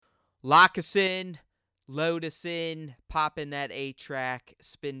Lock us in, load us in, pop in that 8-track,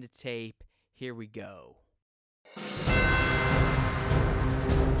 spin the tape. Here we go.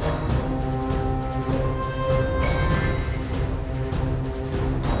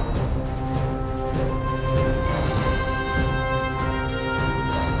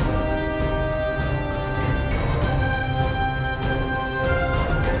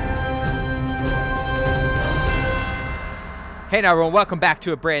 Hey now everyone, welcome back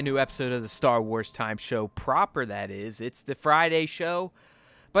to a brand new episode of the Star Wars Time Show proper, that is. It's the Friday show,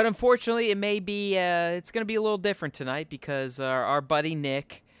 but unfortunately it may be, it's going to be a little different tonight because our buddy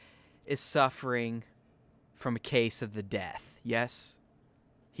Nick is suffering from a case of the death. Yes,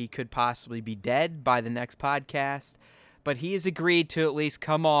 he could possibly be dead by the next podcast, but he has agreed to at least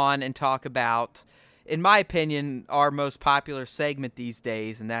come on and talk about, in my opinion, our most popular segment these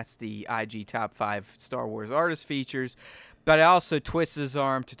days, and that's the IG Top 5 Star Wars Artist Features. But I also twist his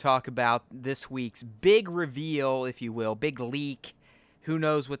arm to talk about this week's big reveal, if you will, big leak. Who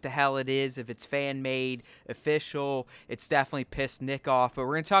knows what the hell it is, if it's fan-made, official. It's definitely pissed Nick off. But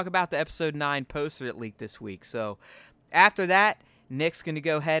we're going to talk about the Episode 9 poster that leaked this week. So after that, Nick's going to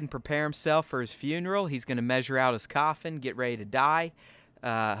go ahead and prepare himself for his funeral. He's going to measure out his coffin, get ready to die.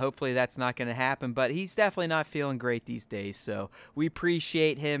 Hopefully that's not going to happen, but he's definitely not feeling great these days. So we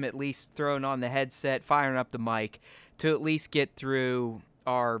appreciate him at least throwing on the headset, firing up the mic, to at least get through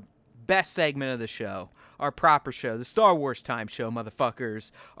our best segment of the show, our proper show, the Star Wars Time Show,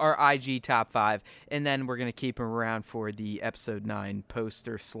 motherfuckers, our IG Top 5, and then we're going to keep him around for the Episode 9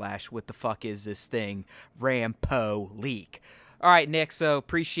 poster / what the fuck is this thing, Rampo leak. All right, Nick, so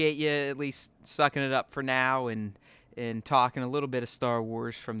appreciate you at least sucking it up for now and talking a little bit of Star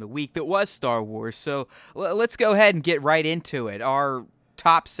Wars from the week that was Star Wars. So let's go ahead and get right into it. Our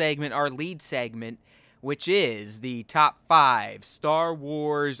top segment, our lead segment, which is the top 5 Star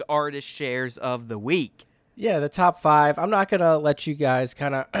Wars artist shares of the week. Yeah, the top 5. I'm not going to let you guys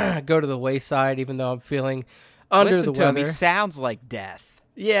kind of go to the wayside, even though I'm feeling under Listen the to weather. me, sounds like death.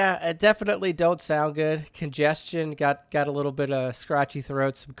 Yeah, it definitely don't sound good. Congestion, got a little bit of scratchy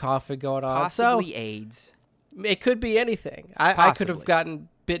throat, some coughing going on. Possibly so, AIDS. It could be anything. I could have gotten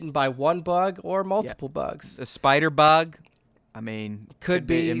bitten by one bug or multiple bugs. A spider bug. I mean, could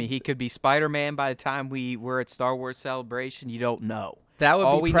be. I mean, he could be Spider-Man by the time we were at Star Wars Celebration. You don't know. That would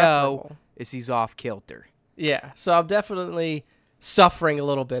All be we preferable. know is he's off kilter. Yeah, so I'm definitely suffering a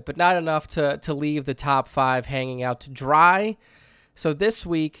little bit, but not enough to leave the top 5 hanging out to dry. So this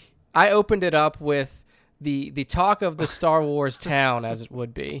week, I opened it up with the talk of the Star Wars town, as it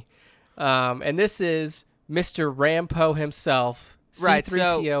would be. And this is Mr. Rampo himself, Right,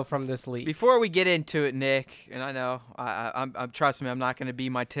 C-3PO so from this leak. Before we get into it, Nick, and I know, I'm trust me, I'm not going to be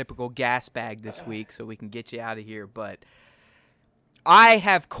my typical gas bag this week, so we can get you out of here. But I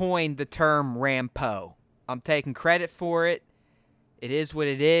have coined the term Rampo. I'm taking credit for it. It is what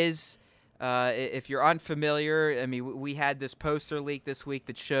it is. If you're unfamiliar, I mean, we had this poster leak this week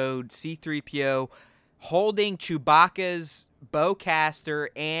that showed C-3PO holding Chewbacca's bowcaster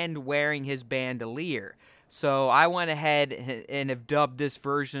and wearing his bandolier. So I went ahead and have dubbed this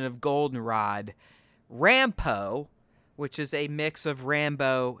version of Goldenrod Rampo, which is a mix of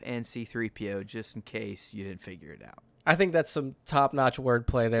Rambo and C-3PO, just in case you didn't figure it out. I think that's some top-notch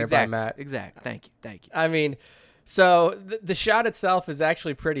wordplay there by Matt. Exactly. Thank you. I mean, so the shot itself is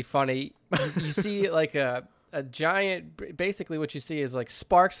actually pretty funny. You see like a giant, basically what you see is like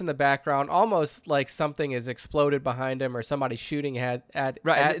sparks in the background, almost like something is exploded behind him or somebody shooting at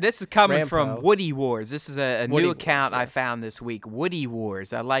Right, this is coming Rampo. from Woody Wars. This is a Woody new account Wars, I yes. found this week. Woody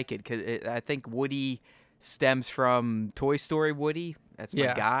Wars. I like it because I think Woody stems from Toy Story Woody. That's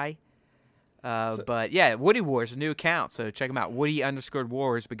my guy. But yeah, Woody Wars, a new account. So check them out.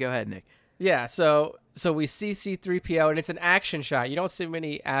 Woody_Wars. But go ahead, Nick. Yeah, so we see C-3PO, and it's an action shot. You don't see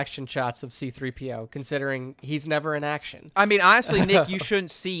many action shots of C-3PO, considering he's never in action. I mean, honestly, Nick, you shouldn't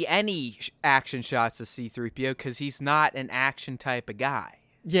see any action shots of C-3PO because he's not an action type of guy.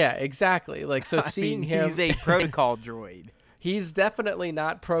 Yeah, exactly. Like, so seeing him... He's a protocol droid. He's definitely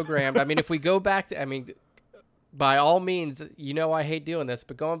not programmed. I mean, if we go back to... I mean, by all means, you know I hate doing this,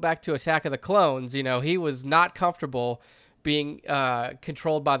 but going back to Attack of the Clones, you know, he was not comfortable being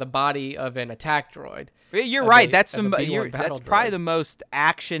controlled by the body of an attack droid. You're right. That's probably the most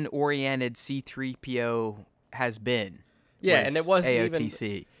action-oriented C-3PO has been. Yeah, and it wasn't AOTC.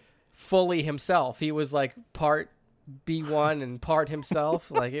 even fully himself. He was like part B1 and part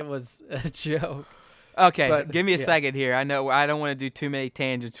himself. Like, it was a joke. Okay, but, give me a second here. I know I don't want to do too many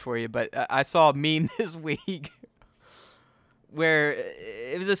tangents for you, but I saw a meme this week where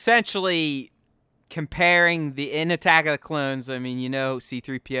it was essentially comparing in Attack of the Clones. I mean,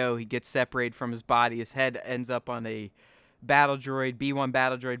 C-3PO, he gets separated from his body. His head ends up on a battle droid, B-1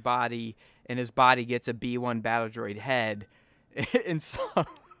 battle droid body, and his body gets a B-1 battle droid head. And so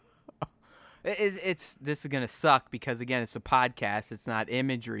this is gonna suck because again, it's a podcast. It's not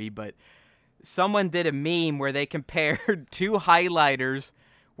imagery, but someone did a meme where they compared two highlighters,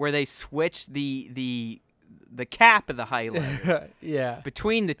 where they switched the cap of the highlighter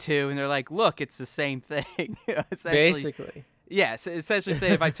between the two, and they're like, look, it's the same thing. Basically. Yes, essentially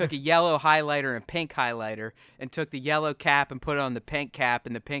say if I took a yellow highlighter and pink highlighter and took the yellow cap and put it on the pink cap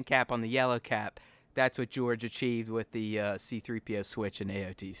and the pink cap on the yellow cap, that's what George achieved with the C-3PO switch in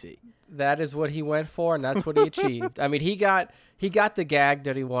AOTC. That is what he went for, and that's what he achieved. I mean, he got the gag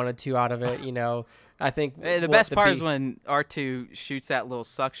that he wanted to out of it, I think the best part is when R2 shoots that little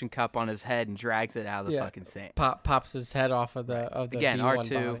suction cup on his head and drags it out of the fucking sand. Pops his head off of the again, B1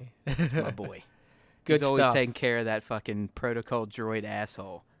 R2, body. my boy. Good He's always stuff. taking care of that fucking protocol droid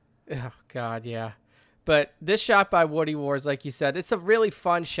asshole. Oh, God, yeah. But this shot by Woody Wars, like you said, it's a really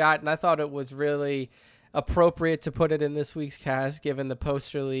fun shot, and I thought it was really appropriate to put it in this week's cast, given the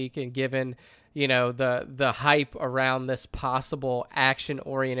poster leak and given, the hype around this possible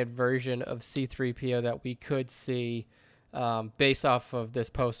action-oriented version of C-3PO that we could see based off of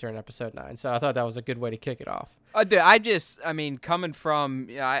this poster in Episode 9. So I thought that was a good way to kick it off. Coming from,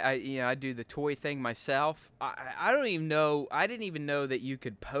 I do the toy thing myself. I don't even know. I didn't even know that you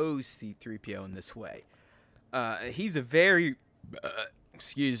could pose C-3PO in this way. He's a very,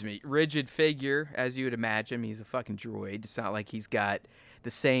 rigid figure, as you would imagine. He's a fucking droid. It's not like he's got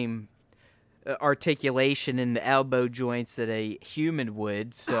the same articulation in the elbow joints that a human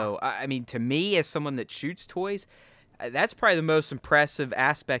would. So, to me, as someone that shoots toys, that's probably the most impressive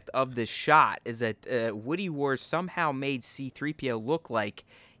aspect of this shot is that Woody Wars somehow made C-3PO look like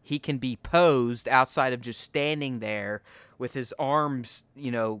he can be posed outside of just standing there with his arms,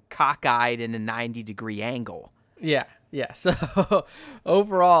 cockeyed in a 90-degree angle. Yeah. So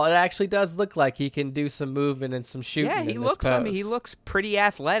overall, it actually does look like he can do some movement and some shooting. Yeah, he looks. He looks pretty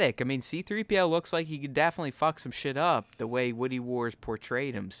athletic. C-3PO looks like he could definitely fuck some shit up the way Woody Wars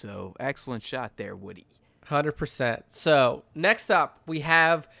portrayed him. So excellent shot there, Woody. 100%. So next up, we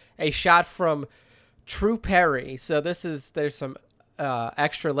have a shot from True Perry. So there's some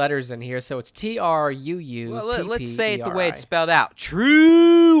extra letters in here. So it's TRUU. Well, let's say it the way it's spelled out.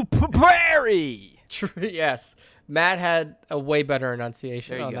 True Perry. Yes. Matt had a way better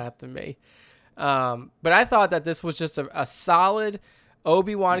enunciation on that than me. But I thought that this was just a solid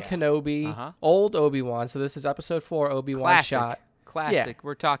Obi-Wan Kenobi, old Obi-Wan. So this is Episode 4 Obi-Wan shot. Classic. Yeah.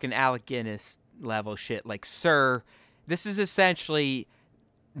 We're talking Alec Guinness level shit. Like, sir, this is essentially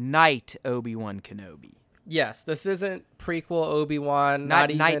Knight Obi-Wan Kenobi. Yes, this isn't prequel Obi-Wan. Not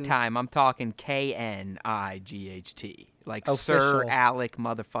even nighttime. I'm talking KNIGHT. Like official. Sir Alec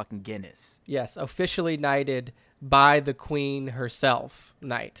motherfucking Guinness. Yes, officially knighted by the Queen herself.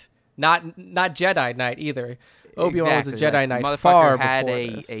 Knight, not Jedi Knight either. Obi-Wan was a Jedi Knight far before had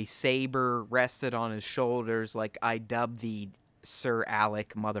this. a saber rested on his shoulders. Like, I dubbed the Sir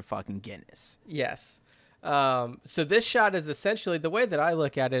Alec motherfucking Guinness. Yes. So this shot is essentially, the way that I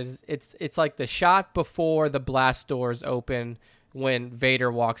look at it is it's like the shot before the blast doors open when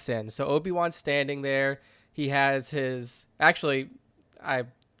Vader walks in. So Obi-Wan's standing there. He has his, actually, I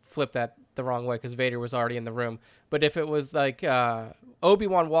flipped that the wrong way because Vader was already in the room. But if it was like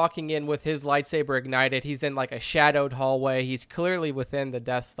Obi-Wan walking in with his lightsaber ignited, he's in like a shadowed hallway. He's clearly within the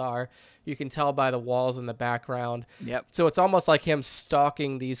Death Star. You can tell by the walls in the background. Yep. So it's almost like him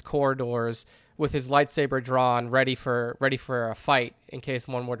stalking these corridors with his lightsaber drawn, ready for a fight in case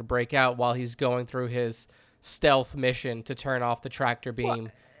one were to break out while he's going through his stealth mission to turn off the tractor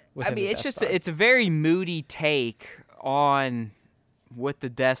beam. It's a very moody take on what the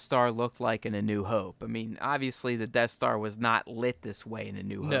Death Star looked like in A New Hope. Obviously the Death Star was not lit this way in A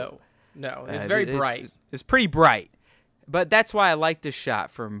New Hope. No, it's very bright. It's pretty bright, but that's why I like this shot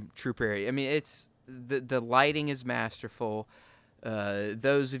from True Perry. It's the lighting is masterful.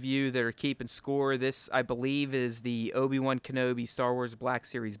 Those of you that are keeping score, this I believe is the Obi-Wan Kenobi Star Wars Black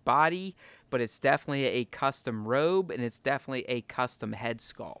Series body, but it's definitely a custom robe and it's definitely a custom head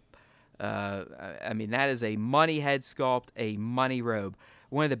sculpt. That is a money head sculpt, a money robe.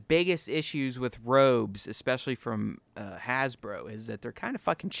 One of the biggest issues with robes, especially from Hasbro, is that they're kind of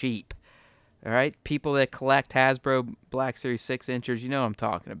fucking cheap. All right, people that collect Hasbro Black Series 6-inchers, you know what I'm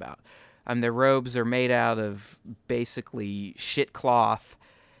talking about. Their robes are made out of basically shit cloth,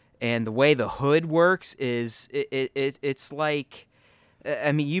 and the way the hood works is it's like,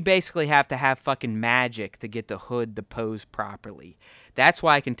 you basically have to have fucking magic to get the hood to pose properly. that's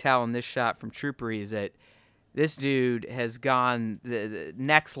why I can tell in this shot from Troopery is that this dude has gone the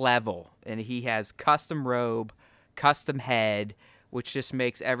next level, and he has custom robe, custom head, which just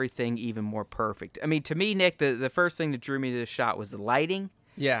makes everything even more perfect. I mean, to me, Nick, the first thing that drew me to this shot was the lighting.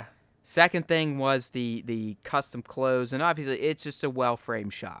 Yeah. Second thing was the custom clothes, and obviously it's just a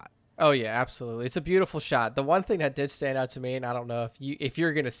well-framed shot. Oh yeah, absolutely. It's a beautiful shot. The one thing that did stand out to me, and I don't know if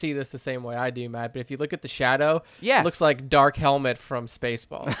you're gonna see this the same way I do, Matt, but if you look at the shadow, yes. It looks like Dark Helmet from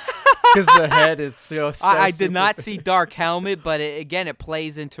Spaceballs because the head is so I did not see Dark Helmet, but it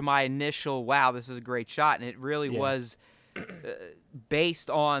plays into my initial wow, this is a great shot, and it really was based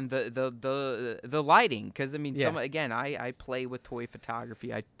on the lighting. Because I mean, I play with toy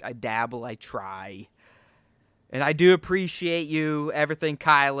photography. I dabble. I try. And I do appreciate you, Everything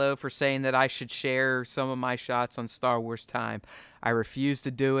Kylo, for saying that I should share some of my shots on Star Wars Time. I refuse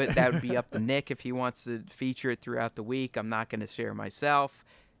to do it. That would be up to Nick if he wants to feature it throughout the week. I'm not going to share myself.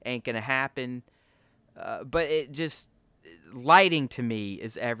 Ain't going to happen. But it just, lighting to me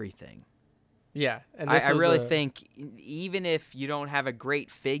is everything. Yeah. And I really think even if you don't have a great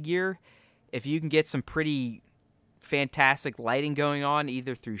figure, if you can get some pretty fantastic lighting going on,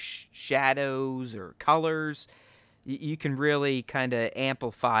 either through shadows or colors, you can really kind of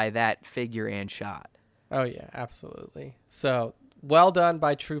amplify that figure and shot. Oh yeah, absolutely. So well done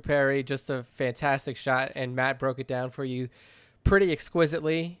by Troopery. Just a fantastic shot, and Matt broke it down for you pretty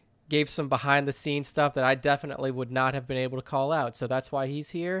exquisitely. Gave some behind the scenes stuff that I definitely would not have been able to call out. So that's why he's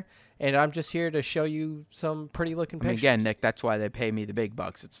here, and I'm just here to show you some pretty looking pictures. Again, Nick, that's why they pay me the big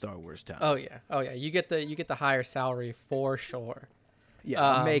bucks at Star Wars Time. Oh yeah. You get the higher salary for sure.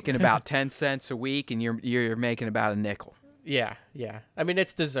 Yeah, I'm making about 10 cents a week, and you're making about a nickel. Yeah. I mean,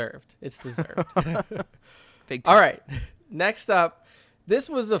 it's deserved. Big time. All right. Next up, this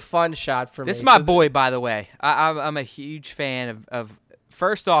was a fun shot for me. This is my boy, by the way. I'm a huge fan of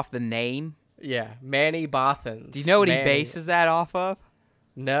first off, the name. Yeah, Manny Bothans. Do you know what he bases that off of?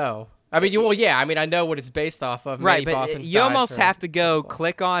 No. I mean, I know what it's based off of. Right, but you almost have to go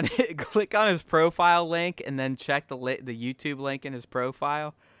click on his profile link and then check the YouTube link in his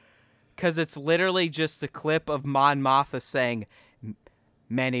profile, because it's literally just a clip of Mon Mothma saying,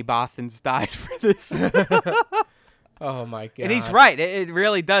 "Manny Bothans died for this." Oh my god! And he's right. It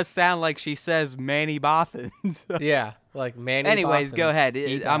really does sound like she says Manny Bothans. Yeah, like Manny. Anyways, Bothans, go ahead.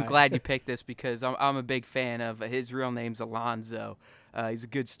 I'm glad you picked this because I'm a big fan of his real name's Alonzo. He's a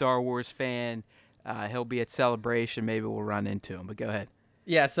good Star Wars fan. He'll be at Celebration. Maybe we'll run into him, but go ahead.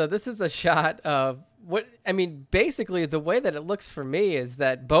 Yeah, so this is a shot of basically the way that it looks for me is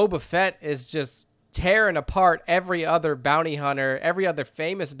that Boba Fett is just tearing apart every other bounty hunter, every other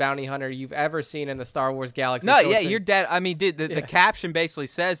famous bounty hunter you've ever seen in the Star Wars galaxy. No, yeah, you're dead. I mean, dude, the caption basically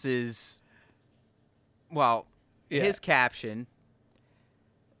says his caption,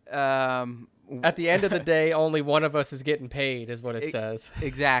 at the end of the day, only one of us is getting paid, is what it says.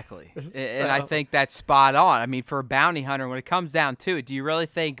 Exactly. And I think that's spot on. I mean, for a bounty hunter, when it comes down to it, do you really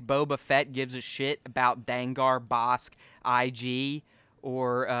think Boba Fett gives a shit about Dengar, Bosk, IG,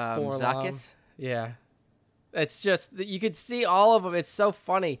 or Zuckuss? Yeah. It's just, you could see all of them. It's so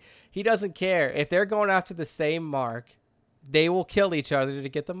funny. He doesn't care. If they're going after the same mark, they will kill each other to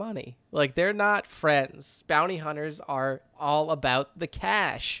get the money. Like, they're not friends. Bounty hunters are all about the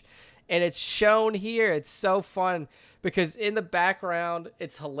cash. And it's shown here. It's so fun because in the background,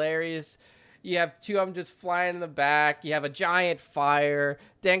 it's hilarious. You have two of them just flying in the back. You have a giant fire.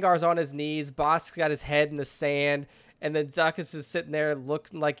 Dengar's on his knees. Bosk's got his head in the sand. And then Zuckuss is sitting there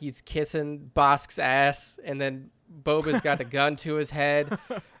looking like he's kissing Bosk's ass. And then Boba's got a gun to his head.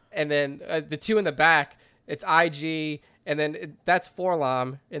 And then the two in the back, it's IG. And then that's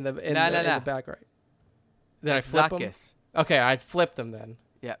Forlom in the back right. Then I flip him? Okay, I flipped him then.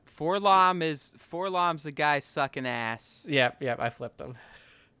 Yeah, Forlom's the guy sucking ass. Yeah, I flipped him.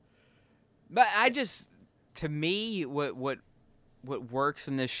 But to me, what works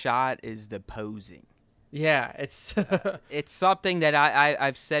in this shot is the posing. Yeah, it's it's something that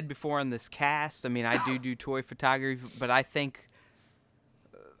I've said before on this cast. I mean, I do toy photography, but I think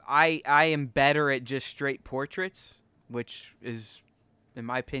I am better at just straight portraits, which is, in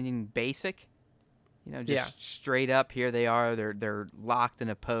my opinion, basic. You know, just straight up, here they are. They're locked in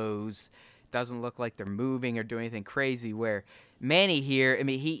a pose. Doesn't look like they're moving or doing anything crazy. Where Manny here, I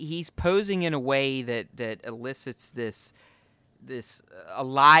mean, he's posing in a way that elicits this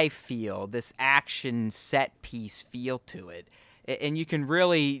alive feel, this action set piece feel to it, and you can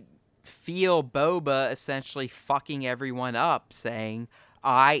really feel Boba essentially fucking everyone up, saying,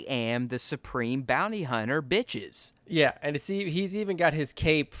 I am the supreme bounty hunter, bitches. Yeah, and he's even got his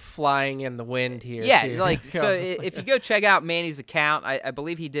cape flying in the wind here. Yeah, too. like, so if you go check out Manny's account, I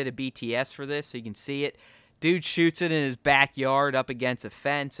believe he did a BTS for this, so you can see it. Dude shoots it in his backyard up against a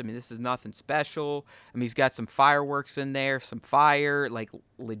fence. I mean, this is nothing special. I mean, he's got some fireworks in there, some fire, like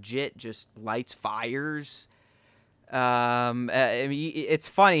legit just lights fires. I mean, it's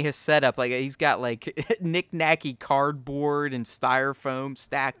funny, his setup. Like, he's got like knick-knacky cardboard and styrofoam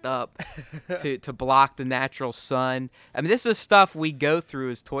stacked up to block the natural sun. I mean, this is stuff we go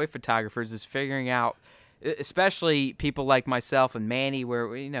through as toy photographers, is figuring out, especially people like myself and Manny,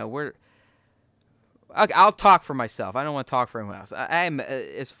 where I'll talk for myself. I don't want to talk for anyone else. I am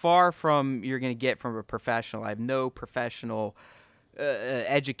as far from you're going to get from a professional. I have no professional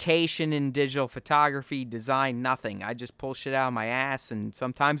education in digital photography, design, nothing. I just pull shit out of my ass, and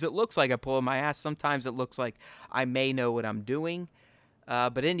sometimes it looks like I pull it my ass. Sometimes it looks like I may know what I'm doing.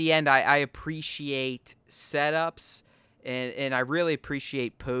 But in the end, I appreciate setups, and I really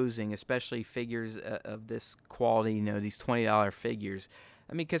appreciate posing, especially figures of this quality, these $20 figures.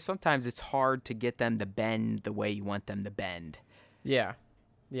 I mean, because sometimes it's hard to get them to bend the way you want them to bend. Yeah.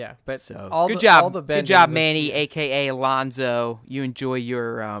 Yeah, but so, good job, Manny, a.k.a. Alonzo. You enjoy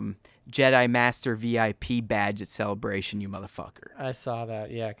your Jedi Master VIP badge at Celebration, you motherfucker. I saw that,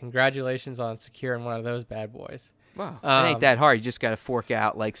 yeah. Congratulations on securing one of those bad boys. Wow, it ain't that hard. You just got to fork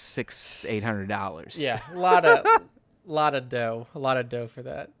out like $600-800. Yeah, a lot of dough. A lot of dough for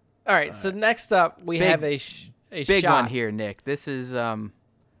that. All right, so next up, we have a big shot. one here, Nick. This is,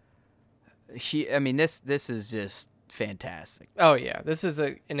 this is just fantastic. Oh yeah, this is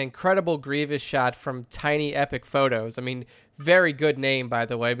an incredible Grievous shot from Tiny Epic Photos. I mean, very good name, by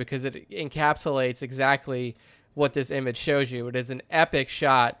the way, because it encapsulates exactly what this image shows you. It is an epic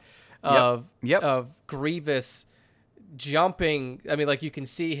shot of Grievous jumping. I mean, like, you can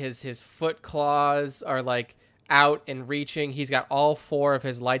see his foot claws are like out and reaching. He's got all 4 of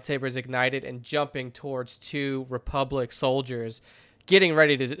his lightsabers ignited and jumping towards 2 Republic soldiers, getting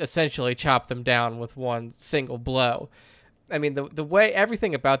ready to essentially chop them down with one single blow. I mean, the way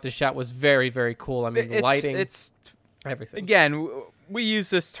everything about this shot was very, very cool. I mean, the lighting, it's everything. Again, we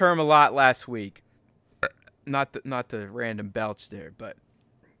used this term a lot last week. Not the random belch there, but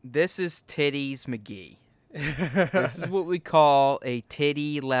this is Titties McGee. This is what we call a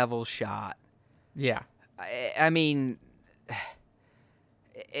titty level shot. Yeah. I mean,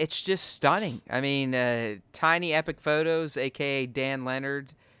 it's just stunning. I mean, Tiny Epic Photos, a.k.a. Dan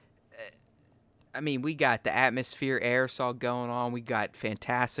Leonard. I mean, we got the atmosphere aerosol going on. We got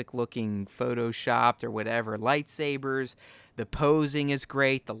fantastic-looking photoshopped or whatever lightsabers. The posing is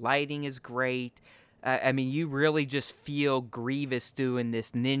great. The lighting is great. I mean, you really just feel Grievous doing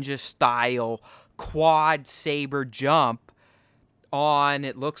this ninja-style quad saber jump on,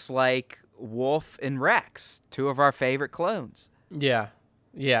 it looks like, Wolf and Rex, 2 of our favorite clones. Yeah.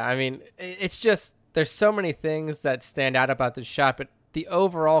 Yeah, I mean, it's just, there's so many things that stand out about this shot, but the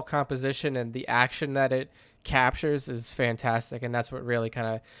overall composition and the action that it captures is fantastic, and that's what really kind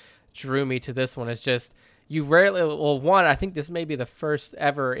of drew me to this one. It's just, you rarely, well, one, I think this may be the first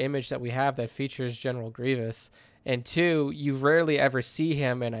ever image that we have that features General Grievous, and 2, you rarely ever see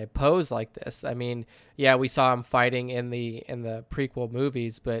him in a pose like this. I mean, yeah, we saw him fighting in the prequel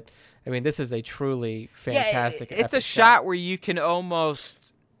movies, but I mean, this is a truly fantastic. Yeah, it's a shot where you can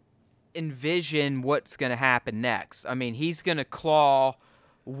almost envision what's going to happen next. I mean, he's going to claw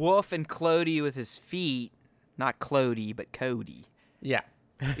Wolf and Clody with his feet, not Clody, but Cody. Yeah.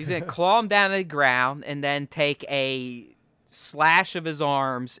 He's going to claw him down to the ground and then take a slash of his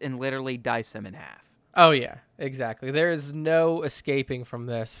arms and literally dice him in half. Oh, yeah, exactly. There is no escaping from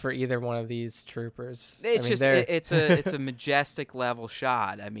this for either one of these troopers. It's a majestic level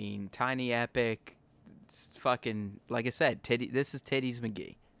shot. I mean, Tiny Epic, it's fucking, like I said, this is Titties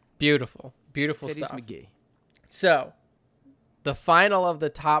McGee. Beautiful Titties stuff. McGee. So, the final of the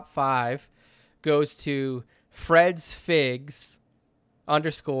top 5 goes to Fred's Figs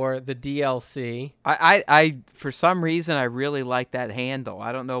 _ the DLC. I for some reason I really like that handle.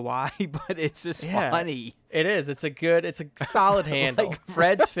 I don't know why, but it's just funny. It is. It's a solid handle. Like,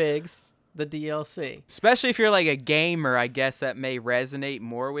 Fred's Figs, the DLC. Especially if you're like a gamer, I guess that may resonate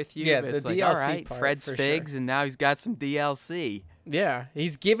more with you. Yeah, but the it's like, DLC all right, part, Fred's Figs, and now he's got some DLC. Yeah,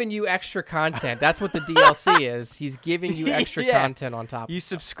 he's giving you extra content. That's what the DLC is. He's giving you extra content on top. You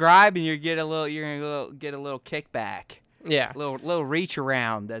subscribe and you're gonna get a little kickback. Yeah, little reach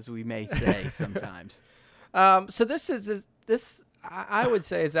around, as we may say sometimes. So this I would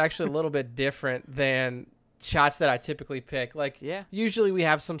say is actually a little bit different than shots that I typically pick. Like, usually we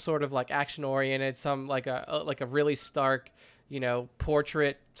have some sort of like action oriented, some like a really stark,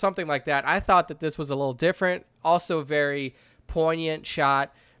 portrait, something like that. I thought that this was a little different. Also very poignant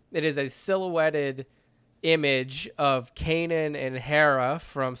shot. It is a silhouetted image of Kanan and Hera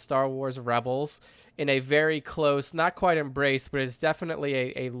from Star Wars Rebels in a very close, not quite embrace, but it's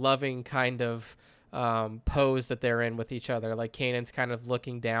definitely a loving kind of pose that they're in with each other. Like Kanan's kind of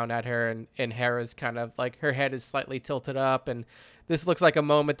looking down at her, and Hera's kind of like her head is slightly tilted up, and this looks like a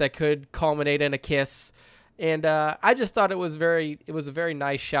moment that could culminate in a kiss. And I just thought it was a very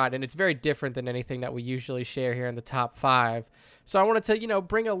nice shot, and it's very different than anything that we usually share here in the top 5. So I wanted to,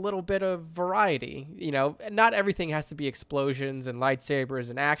 bring a little bit of variety. Not everything has to be explosions and lightsabers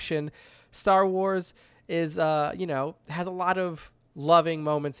and action. Star Wars is, has a lot of loving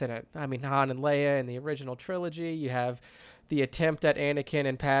moments in it. I mean, Han and Leia in the original trilogy. You have the attempt at Anakin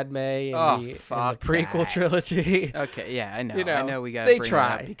and Padme in the prequel trilogy. Okay, yeah, I know. I know we got to bring it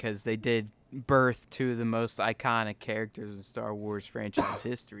up because they did birth two of the most iconic characters in Star Wars franchise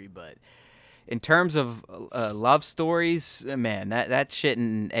history, but in terms of love stories, man, that shit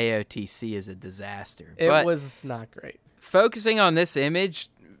in AOTC is a disaster. It was not great. Focusing on this image,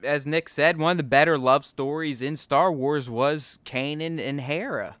 as Nick said, one of the better love stories in Star Wars was Kanan and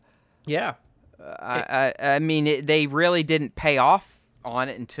Hera. Yeah. I mean, they really didn't pay off on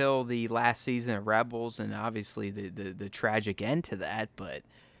it until the last season of Rebels, and obviously the tragic end to that, but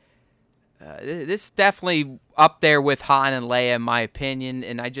this is definitely up there with Han and Leia, in my opinion,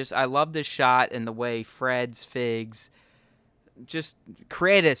 and I love this shot and the way Fred's Figs just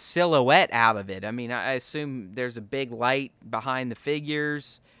create a silhouette out of it. I mean, I assume there's a big light behind the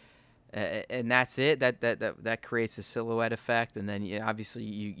figures, and that's it. That creates a silhouette effect, and then obviously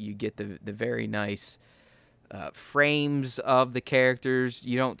you get the very nice frames of the characters.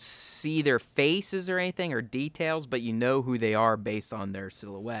 You don't see their faces or anything or details, but you know who they are based on their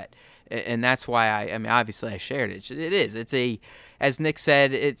silhouette. And that's why I mean, obviously I shared it. It's as Nick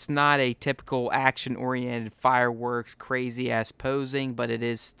said, it's not a typical action-oriented fireworks, crazy-ass posing, but it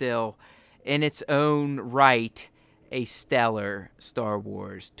is still, in its own right, a stellar Star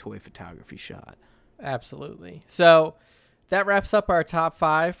Wars toy photography shot. Absolutely. So that wraps up our top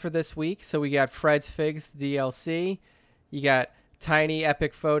 5 for this week. So we got Fred's Figs DLC. You got Tiny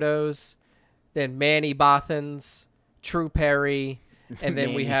Epic Photos. Then Manny Bothans, True Perry. And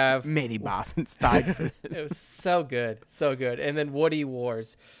then we have Manny Bothans died for this. It was so good. So good. And then Woody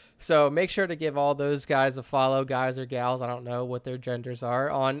Wars. So make sure to give all those guys a follow, guys or gals. I don't know what their genders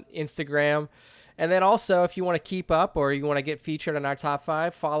are, on Instagram. And then also, if you want to keep up or you want to get featured in our top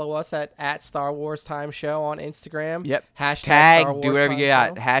 5, follow us at Star Wars Time Show on Instagram. Yep. Hashtag Star Wars do whatever you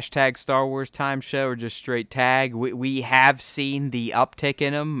got. Hashtag Star Wars Time Show or just straight tag. We have seen the uptick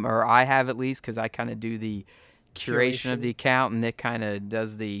in them, or I have at least, because I kind of do the curation of the account, and Nick kind of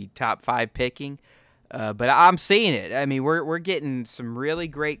does the top 5 picking. But I'm seeing it. I mean, we're getting some really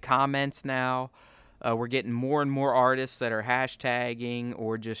great comments now. We're getting more and more artists that are hashtagging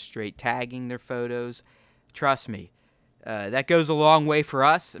or just straight tagging their photos. Trust me, that goes a long way for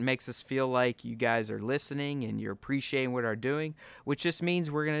us. It makes us feel like you guys are listening and you're appreciating what we're doing, which just means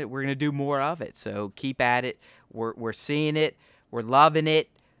we're gonna do more of it. So keep at it. We're seeing it. We're loving it.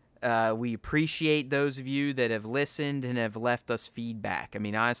 We appreciate those of you that have listened and have left us feedback. I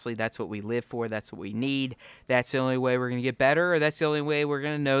mean, honestly, that's what we live for. That's what we need. That's the only way we're going to get better, or that's the only way we're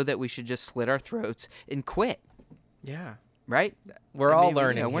going to know that we should just slit our throats and quit. Yeah. Right? We're all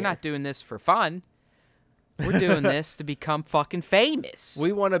learning. We're not doing this for fun. We're doing this to become fucking famous.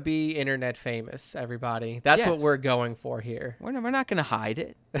 We want to be internet famous, everybody. That's what we're going for here. We're not going to hide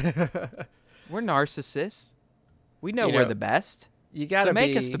it. We're narcissists. We know we're the best. You gotta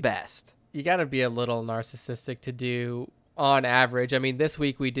make us the best. You gotta be a little narcissistic to do on average. I mean, this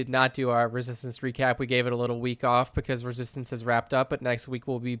week we did not do our Resistance recap. We gave it a little week off because Resistance has wrapped up. But next week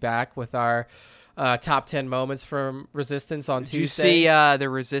we'll be back with our top 10 moments from Resistance on Tuesday. Did you see the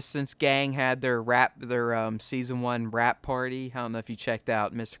Resistance gang had their season 1 rap party? I don't know if you checked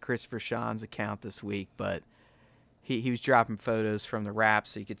out Mr. Christopher Sean's account this week, but he was dropping photos from the rap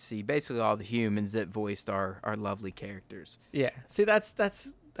so you could see basically all the humans that voiced our lovely characters. Yeah. See, that's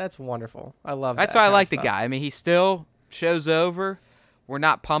wonderful. I love that. That's why I like the guy. I mean, he still shows over. We're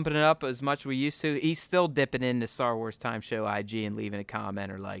not pumping it up as much as we used to. He's still dipping into Star Wars Time Show IG and leaving a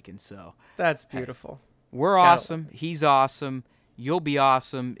comment or liking. So that's beautiful. We're awesome. He's awesome. You'll be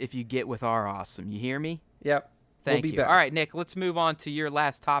awesome if you get with our awesome. You hear me? Yep. Thank you. All right, Nick, let's move on to your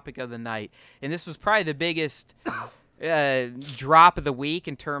last topic of the night. And this was probably the biggest drop of the week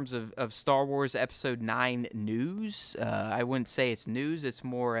in terms of Star Wars Episode 9 news. I wouldn't say it's news. It's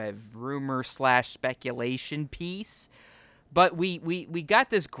more a rumor/speculation piece. But we got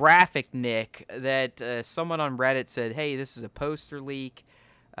this graphic, Nick, that someone on Reddit said, hey, this is a poster leak.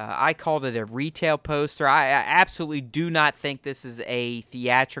 I called it a retail poster. I absolutely do not think this is a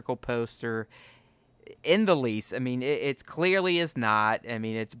theatrical poster in the least. I mean, it clearly is not. I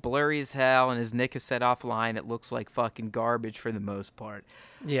mean, it's blurry as hell, and as Nick has said offline, it looks like fucking garbage for the most part.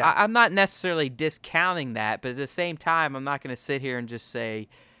 Yeah. I'm not necessarily discounting that, but at the same time, I'm not going to sit here and just say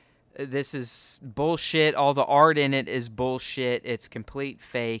this is bullshit. All the art in it is bullshit. It's complete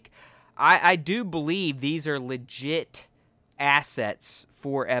fake. I do believe these are legit assets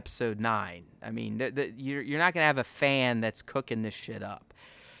for episode 9. I mean, you're not going to have a fan that's cooking this shit up.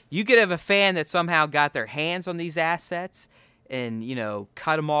 You could have a fan that somehow got their hands on these assets and, you know,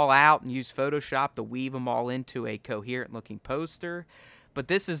 cut them all out and use Photoshop to weave them all into a coherent looking poster. But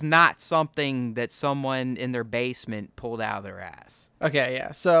this is not something that someone in their basement pulled out of their ass. Okay,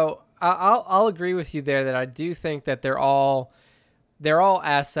 yeah. So I'll agree with you there that I do think that they're all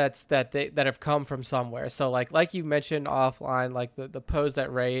assets that have come from somewhere. So like you mentioned offline, like the pose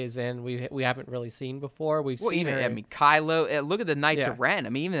that Rey is in, we haven't really seen before. We've seen even her. I mean, Kylo. Look at the Knights Yeah. of Ren. I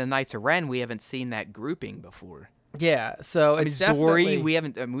mean, even the Knights of Ren, we haven't seen that grouping before. Yeah, so I mean, it's definitely, Zori, we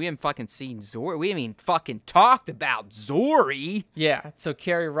haven't fucking seen Zori. We haven't even fucking talked about Zori. yeah. So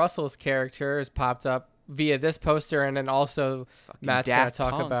Kerry Russell's character has popped up via this poster, and then also Fucking Matt's gonna Daft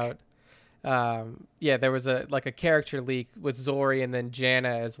talk Punk. about. Yeah, there was a character leak with Zori and then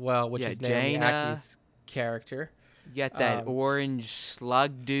Janna as well, which Yeah, is Naomi Jaina. Aki's character. You got that orange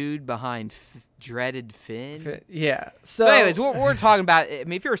slug dude behind dreaded Finn. Yeah. So anyways, what we're talking about, I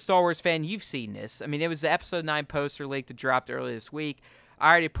mean, if you're a Star Wars fan, you've seen this. I mean, it was the episode 9 poster leak that dropped earlier this week.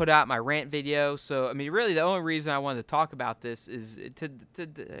 I already put out my rant video. So, I mean, really the only reason I wanted to talk about this is to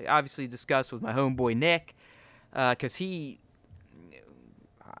obviously discuss with my homeboy Nick, because he,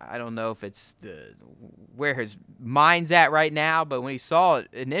 I don't know if it's where his mind's at right now, but when he saw it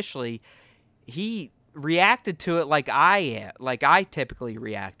initially, he reacted to it like I typically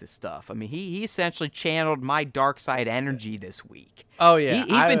react to stuff. I mean, he essentially channeled my dark side energy this week. Oh yeah,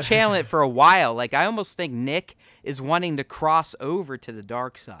 He's been channeling it for a while. Like, I almost think Nick is wanting to cross over to the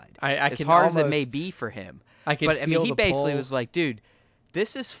dark side. I as can hard as it almost- may be for him. I can But I mean, feel he the basically pull. was like, dude,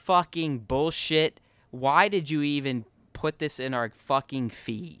 this is fucking bullshit. Why did you even put this in our fucking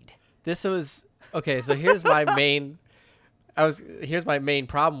feed? This was okay. So here's my main. Here's my main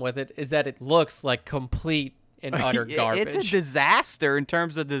problem with it is that it looks like complete and utter garbage. It's a disaster in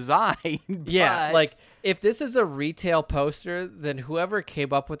terms of design. Yeah, but- like if this is a retail poster, then whoever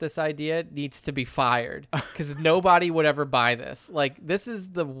came up with this idea needs to be fired because nobody would ever buy this. Like, this is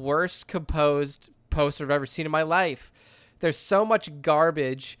the worst composed poster I've ever seen in my life. There's so much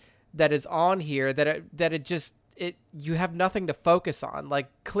garbage that is on here that you have nothing to focus on. Like,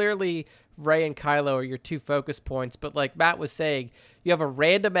 clearly Rey and Kylo are your two focus points, but like Matt was saying, you have a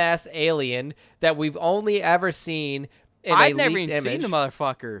random ass alien that we've only ever seen in I've a never leaked even seen image. the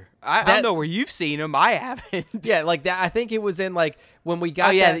motherfucker. I don't know where you've seen him. I haven't. Yeah, like that. I think it was in like when we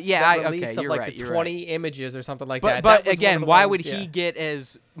got yeah, that, yeah, that release okay, of you're like right, the you're 20 images or something like But that. but That was one again, of the why ones- would yeah. he get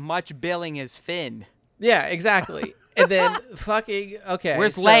as much billing as Finn? Yeah, exactly. And then fucking okay.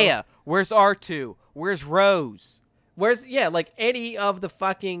 Where's so Leia? Where's R2? Where's Rose? Where's like any of the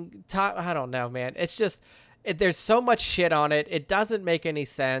fucking top? I don't know, man. It's just there's so much shit on it. It doesn't make any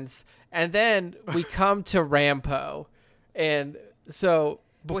sense. And then we come to Rampo, and so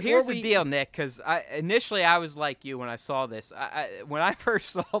Well, before here's the we- deal, Nick, because initially I was like you when I saw this. When I first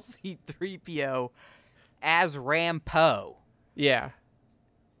saw C-3PO as Rampo, Yeah,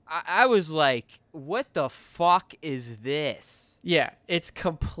 I was like, what the fuck is this? yeah. It's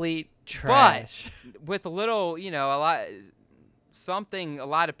complete trash. With a little, something a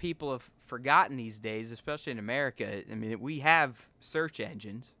lot of people have forgotten these days, especially in America. I mean, we have search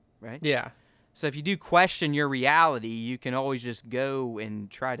engines, right? Yeah. So if you do question your reality, you can always just go and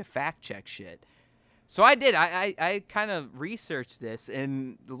try to fact check shit. So I did. I kind of researched this,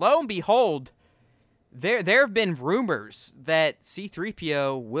 and lo and behold, there have been rumors that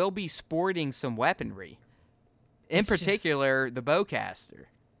C-3PO will be sporting some weaponry. In It's just- particular, the bowcaster.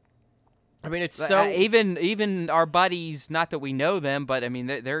 I mean, it's So so even our buddies, not that we know them, but I mean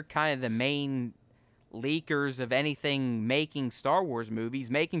they're kind of the main leakers of anything making Star Wars movies.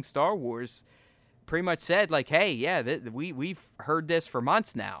 Making Star Wars pretty much said like, hey, yeah, we've heard this for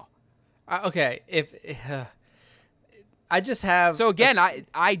months now. okay. If I just have So again,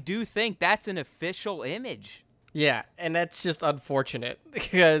 I do think that's an official image. yeah, and that's just unfortunate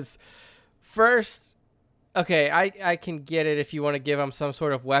because first, okay, I can get it if you want to give them some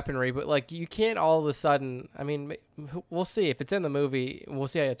sort of weaponry, but like you can't all of a sudden. I mean, we'll see if it's in the movie. We'll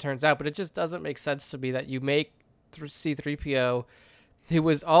see how it turns out, but it just doesn't make sense to me that you make C-3PO, who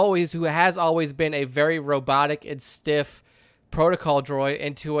has always been a very robotic and stiff protocol droid,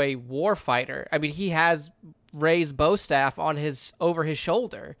 into a war fighter. I mean, he has Rey's bow staff over his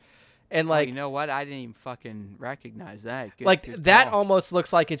shoulder. And like, you know what? I didn't even fucking recognize that. Good that call. almost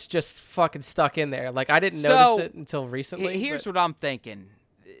looks like it's just fucking stuck in there. Like, I didn't notice it until recently. Here's what I'm thinking.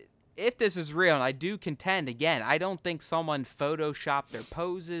 If this is real, and I do contend, again, I don't think someone photoshopped their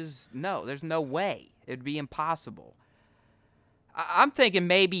poses. No, there's no way. It'd be impossible. I'm thinking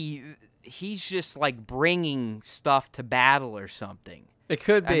maybe he's just like bringing stuff to battle or something. It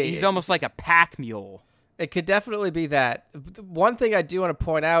could be. I mean, he's almost like a pack mule. It could definitely be that. One thing I do want to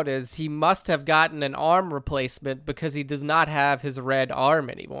point out is he must have gotten an arm replacement, because he does not have his red arm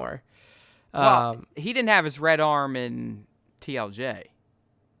anymore. Well, he didn't have his red arm in TLJ.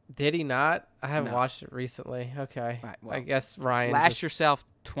 Did he not? I haven't watched it recently. Okay. Right, well, I guess Ryan Lash yourself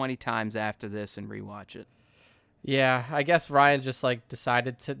 20 times after this and rewatch it. Yeah, I guess Ryan just like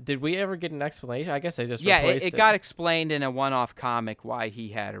decided to. Did we ever get an explanation? I guess they just replaced it got explained in a one-off comic why he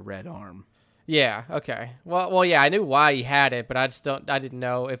had a red arm. Yeah. Okay. Well, yeah, I knew why he had it, but I didn't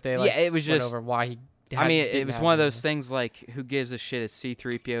know if they it was went just over why he. It was one of those things like, who gives a shit? It's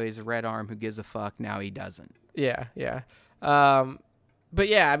C-3PO. He's a red arm. Who gives a fuck? Now he doesn't. Yeah. Yeah. But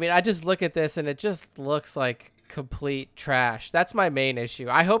yeah, I mean, I just look at this and it just looks like complete trash. That's my main issue.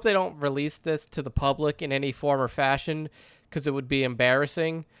 I hope they don't release this to the public in any form or fashion, because it would be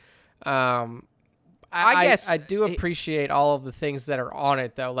embarrassing. I guess I do appreciate all of the things that are on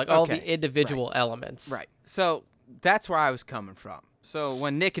it, though, like all the individual elements. Right. So that's where I was coming from. So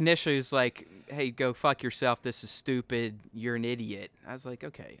when Nick initially was like, hey, go fuck yourself, this is stupid, you're an idiot, I was like,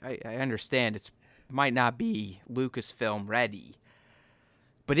 okay, I understand it might not be Lucasfilm ready.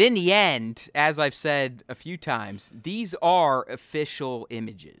 But in the end, as I've said a few times, these are official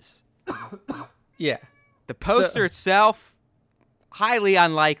images. Yeah. The poster itself, highly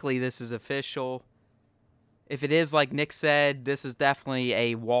unlikely this is official. If it is, like Nick said, this is definitely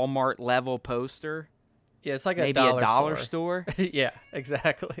a Walmart-level poster. Yeah, it's like maybe a dollar store. Yeah,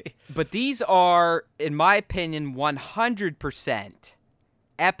 exactly. But these are, in my opinion, 100%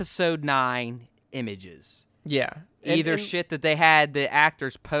 Episode 9 images. Yeah. Either shit that they had the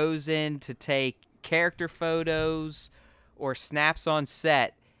actors pose in to take character photos or snaps on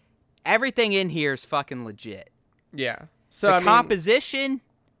set. Everything in here is fucking legit. Yeah. So the composition,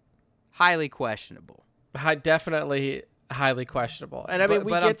 highly questionable. Definitely highly questionable. And I mean,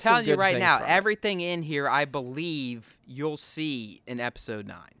 but I'm telling you right now, everything in here, I believe you'll see in Episode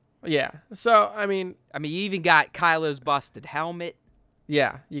 9. Yeah. So I mean, you even got Kylo's busted helmet.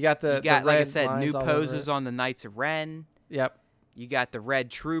 Yeah, you got like I said, new poses on the Knights of Ren. Yep. You got the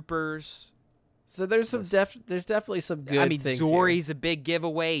Red Troopers. So there's there's definitely some good things. Zori's a big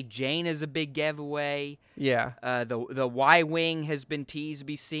giveaway. Jane is a big giveaway. Yeah. The Y-Wing has been teased to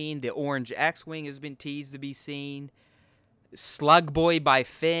be seen. The Orange X-Wing has been teased to be seen. Slug Boy by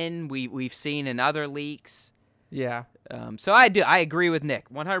Finn, we've seen in other leaks. Yeah. So I agree with Nick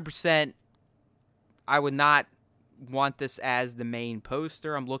 100%. I would not want this as the main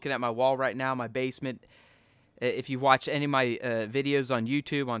poster. I'm looking at my wall right now, my basement. If you've watched any of my videos on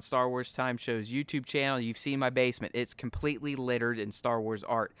YouTube, on Star Wars Time Show's YouTube channel, you've seen my basement. It's completely littered in Star Wars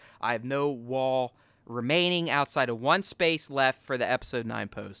art. I have no wall remaining outside of one space left for the Episode 9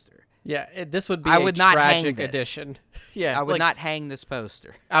 poster. Yeah, this would be a tragic addition. Yeah, I would not hang this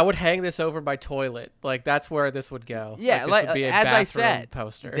poster. I would hang this over my toilet. Like, that's where this would go. Yeah, this would be a as I said,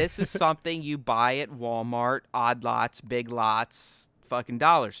 poster. This is something you buy at Walmart, Odd Lots, Big Lots, fucking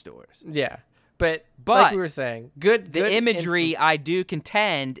dollar stores. Yeah, but like we were saying, good imagery, I do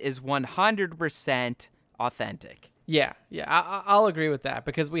contend, is 100% authentic. Yeah, I'll agree with that,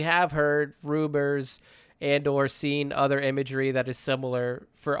 because we have heard rumors and or seen other imagery that is similar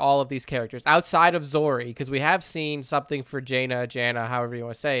for all of these characters outside of Zori, because we have seen something for Jana, however you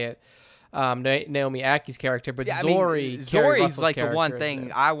want to say it, Naomi Aki's character, but yeah, Zori's like the one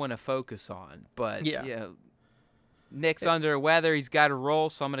thing I want to focus on. But Nick's under the weather; he's got a roll,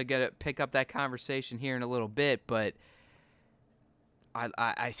 so I'm gonna pick up that conversation here in a little bit. But man,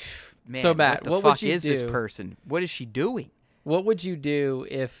 so Matt, what the fuck is this person? What is she doing? What would you do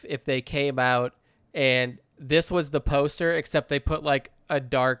if they came out and this was the poster, except they put like a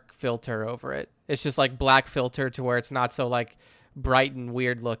dark filter over it? It's just like black filter to where it's not so like bright and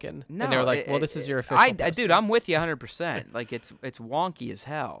weird looking. No, and they're like, well, this is your official poster. Dude, I'm with you 100%. Like, it's wonky as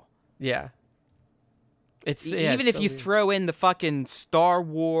hell. Yeah. Even if you throw in the fucking Star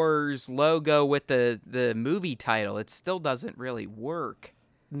Wars logo with the movie title, it still doesn't really work.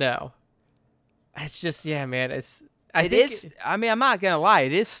 No. It's just, yeah, man, It is. I mean, I'm not gonna lie.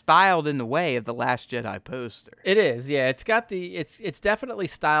 It is styled in the way of the Last Jedi poster. It is, yeah. It's got it's definitely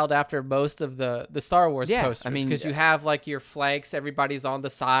styled after most of the Star Wars posters. I mean, because you have like your flanks, everybody's on the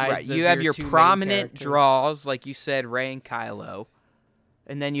sides. Right. You have your two main prominent characters. draws, like you said, Rey and Kylo,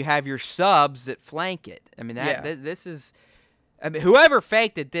 and then you have your subs that flank it. I mean, this is. I mean, whoever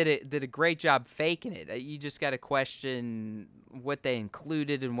faked it did a great job faking it. You just got to question what they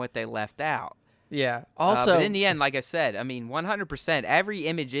included and what they left out. Yeah. Also, but in the end, like I said, I mean, 100%. Every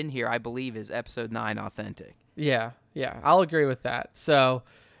image in here, I believe, is Episode 9 authentic. Yeah. I'll agree with that. So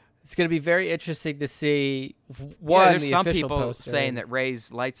it's going to be very interesting to see there's the some official people poster. saying that Rey's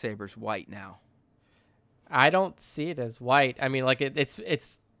lightsaber's white now. I don't see it as white. I mean, like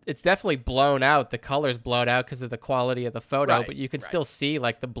it's definitely blown out. The color's blown out because of the quality of the photo, Right, but you can still see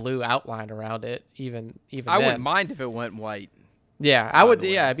like the blue outline around it. Even I then. wouldn't mind if it went white. Yeah, I would.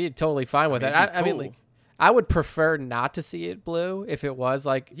 Yeah, I'd be totally fine with it. It'd be I mean, cool. like, I would prefer not to see it blue if it was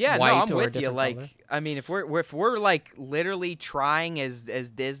like white I'm or with a you. different Like, color. I mean, if we're like literally trying, as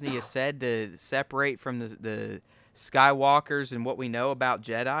Disney has said, to separate from the Skywalkers and what we know about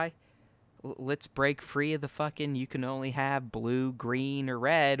Jedi, let's break free of the fucking. You can only have blue, green, or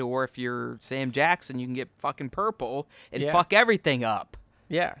red, or if you're Sam Jackson, you can get fucking purple and fuck everything up.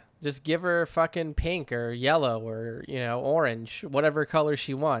 Yeah, just give her fucking pink or yellow or orange, whatever color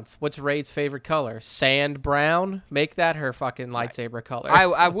she wants. What's Rey's favorite color? Sand brown. Make that her fucking lightsaber color.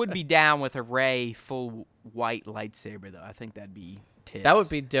 I would be down with a Rey full white lightsaber though. I think that'd be tits. That would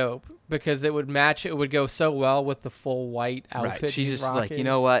be dope because it would match. It would go so well with the full white outfit. Right. She's just rocking. like, you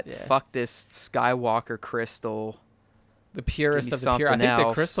know what? Yeah. Fuck this Skywalker crystal. The purest Give me of the pure. I something think the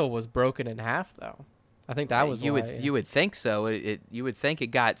else. crystal was broken in half though. I think that was you why, would you would think so. You would think it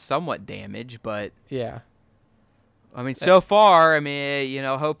got somewhat damaged, but yeah. I mean, so far, I mean,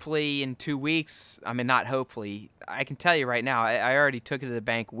 hopefully in 2 weeks. I mean, not hopefully. I can tell you right now, I already took it to the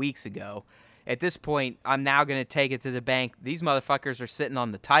bank weeks ago. At this point, I'm now going to take it to the bank. These motherfuckers are sitting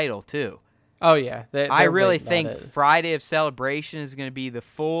on the title too. Oh yeah, I really think Friday of Celebration is going to be the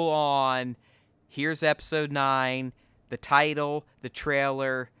full on. Here's Episode 9, the title, the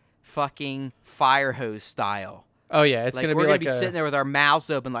trailer. Fucking fire hose style. Oh yeah, it's gonna we're be gonna like be sitting there with our mouths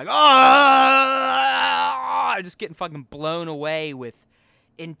open, like just getting fucking blown away with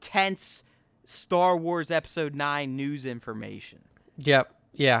intense Star Wars Episode 9 news information. Yep.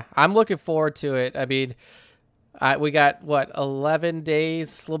 Yeah, I'm looking forward to it. I mean, we got 11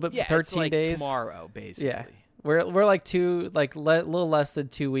 days, a little bit, 13 it's like days tomorrow, basically. Yeah, we're like little less than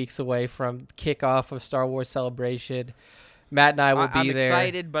 2 weeks away from kickoff of Star Wars Celebration. Matt and I will be there. I'm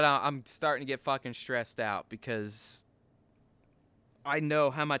excited, but I'm starting to get fucking stressed out because I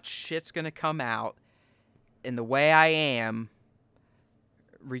know how much shit's going to come out, and the way I am,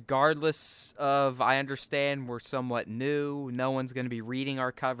 regardless of, I understand we're somewhat new, no one's going to be reading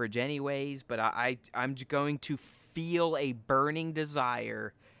our coverage anyways, but I'm going to feel a burning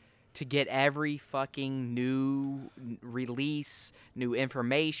desire to get every fucking new release, new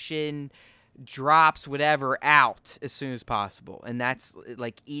information, drops, whatever, out as soon as possible, and that's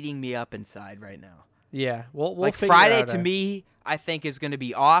like eating me up inside right now. Yeah, we'll like figure Friday it out to me, I think is going to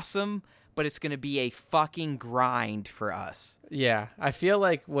be awesome, but it's going to be a fucking grind for us. Yeah, I feel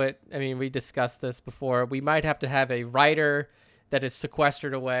like we discussed this before. We might have to have a writer that is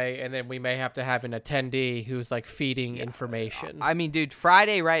sequestered away, and then we may have to have an attendee who's like feeding information. I mean, dude,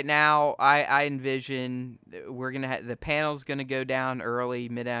 Friday right now, I envision we're gonna the panel's gonna go down early,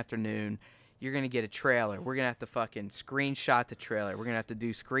 mid-afternoon. You're going to get a trailer. We're going to have to fucking screenshot the trailer. We're going to have to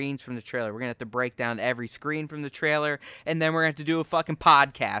do screens from the trailer. We're going to have to break down every screen from the trailer. And then we're going to have to do a fucking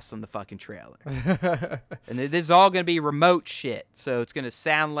podcast on the fucking trailer. And this is all going to be remote shit. So it's going to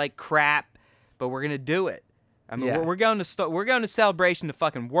sound like crap, but we're going to do it. I mean, we're going to Celebration to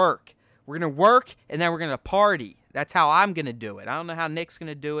fucking work. We're going to work, and then we're going to party. That's how I'm going to do it. I don't know how Nick's going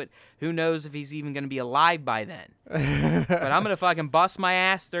to do it. Who knows if he's even going to be alive by then. But I'm going to fucking bust my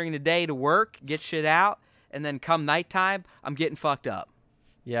ass during the day to work, get shit out, and then come nighttime, I'm getting fucked up.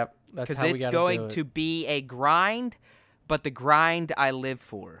 Yep. That's how we Because got it's going to be a grind, but the grind I live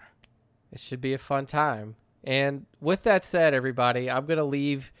for. It should be a fun time. And with that said, everybody, I'm going to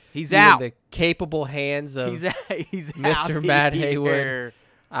leave He's you in out. the capable hands of He's Mr. out Matt here. Haywood.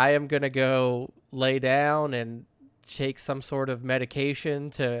 I am going to go lay down and take some sort of medication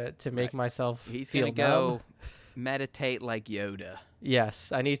to make myself He's feel going to go numb. meditate like Yoda.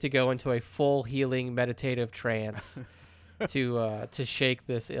 Yes, I need to go into a full healing meditative trance. to shake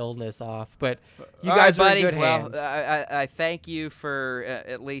this illness off. But you All guys right, are buddy. in good hands. Well, I thank you for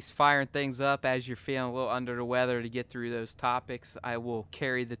at least firing things up as you're feeling a little under the weather to get through those topics. I will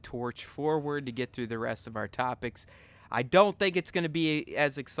carry the torch forward to get through the rest of our topics. I don't think it's going to be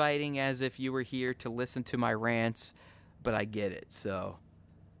as exciting as if you were here to listen to my rants, but I get it. So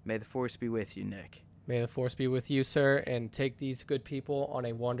may the force be with you, Nick. May the force be with you, sir, and take these good people on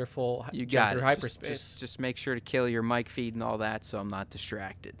a wonderful You jump got through it. hyperspace. Just make sure to kill your mic feed and all that so I'm not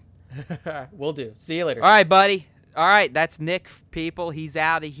distracted. Will do. See you later. All right, buddy. All right, that's Nick, people. He's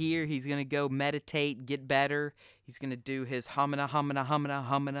out of here. He's going to go meditate, get better. He's going to do his humana,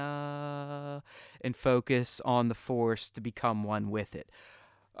 and focus on the force to become one with it.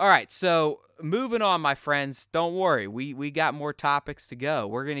 All right, so moving on, my friends. Don't worry. We got more topics to go.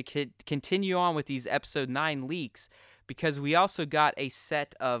 We're going to continue on with these episode 9 leaks because we also got a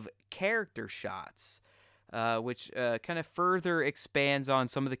set of character shots, which kind of further expands on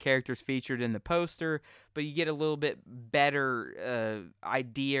some of the characters featured in the poster, but you get a little bit better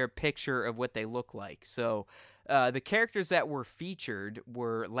idea or picture of what they look like. So the characters that were featured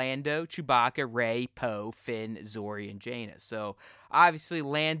were Lando, Chewbacca, Rey, Poe, Finn, Zori, and Jaina. So obviously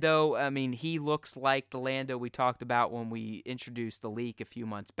Lando, I mean, he looks like the Lando we talked about when we introduced the leak a few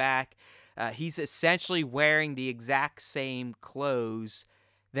months back. He's essentially wearing the exact same clothes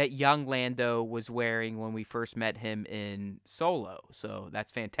that young Lando was wearing when we first met him in Solo. So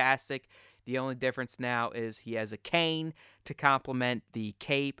that's fantastic. The only difference now is he has a cane to complement the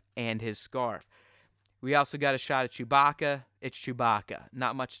cape and his scarf. We also got a shot of Chewbacca. It's Chewbacca.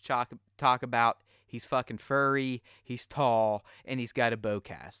 Not much to talk about. He's fucking furry, he's tall, and he's got a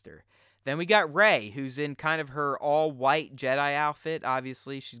bowcaster. Then we got Rey, who's in kind of her all-white Jedi outfit.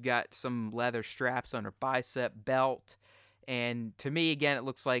 Obviously, she's got some leather straps on her bicep belt. And to me, again, it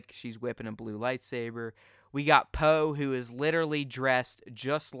looks like she's whipping a blue lightsaber. We got Poe, who is literally dressed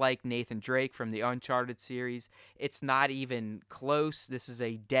just like Nathan Drake from the Uncharted series. It's not even close. This is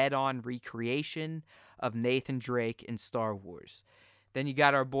a dead-on recreation of Nathan Drake in Star Wars. Then you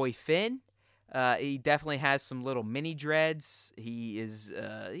got our boy Finn. He definitely has some little mini dreads. He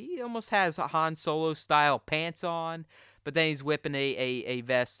almost has a Han Solo style pants on, but then he's whipping a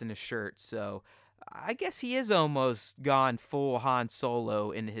vest and a shirt. So I guess he is almost gone full Han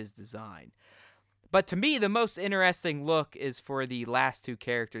Solo in his design. But to me, the most interesting look is for the last two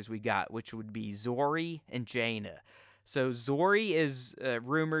characters we got, which would be Zori and Jaina. So Zori is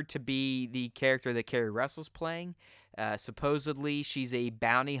rumored to be the character that Keri Russell's playing. Supposedly, she's a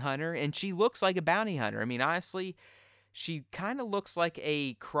bounty hunter, and she looks like a bounty hunter. I mean, honestly, she kind of looks like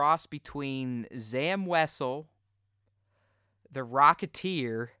a cross between Zam Wesell, the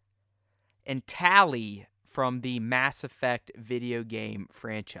Rocketeer, and Tali from the Mass Effect video game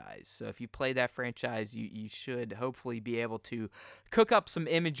franchise. So if you play that franchise, you should hopefully be able to cook up some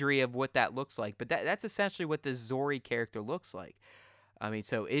imagery of what that looks like. But that's essentially what the Zori character looks like. I mean,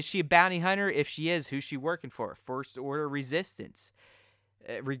 so is she a bounty hunter? If she is, who's she working for? First Order Resistance.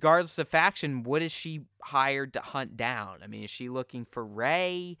 Regardless of faction, what is she hired to hunt down? I mean, is she looking for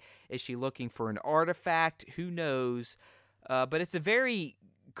Rey? Is she looking for an artifact? Who knows? But it's a very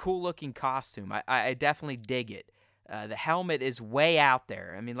cool looking costume. I definitely dig it. The helmet is way out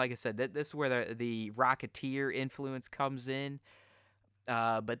there. I mean, like I said, this is where the Rocketeer influence comes in.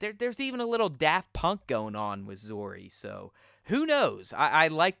 But there's even a little Daft Punk going on with Zori. So who knows? I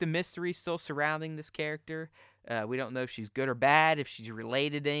like the mystery still surrounding this character. We don't know if she's good or bad, if she's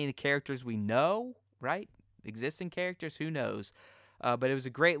related to any of the characters we know, right? Existing characters, who knows? But it was a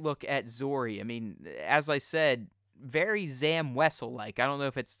great look at Zori. I mean, as I said, very Zam Wesell-like. I don't know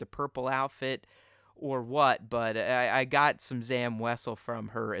if it's the purple outfit or what, but I got some Zam Wesell from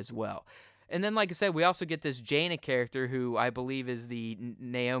her as well. And then, like I said, we also get this Jaina character who I believe is the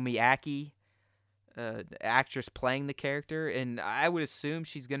Naomi Ackie actress playing the character. And I would assume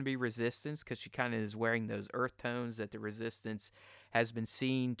she's going to be Resistance because she kind of is wearing those earth tones that the Resistance has been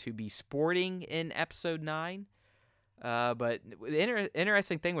seen to be sporting in Episode 9. But the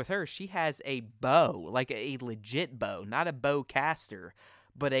interesting thing with her, she has a bow, like a legit bow, not a bow caster,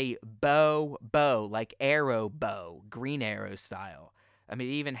 but a bow, like arrow bow, Green Arrow style. I mean,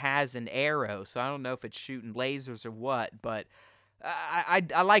 it even has an arrow, so I don't know if it's shooting lasers or what, but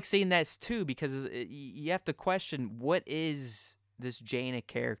I like seeing that too because you have to question, what is this Jaina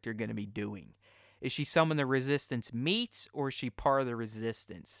character going to be doing? Is she someone the Resistance meets, or is she part of the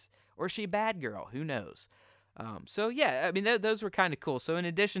Resistance? Or is she a bad girl? Who knows? So yeah, I mean, those were kind of cool. So in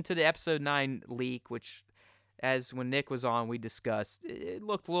addition to the Episode 9 leak, which, as when Nick was on, we discussed, it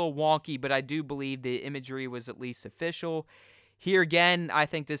looked a little wonky, but I do believe the imagery was at least official. Here again, I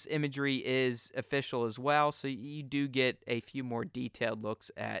think this imagery is official as well, so you do get a few more detailed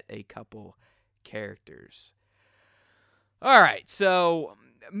looks at a couple characters. All right, so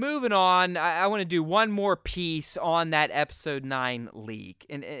moving on, I want to do one more piece on that Episode 9 leak,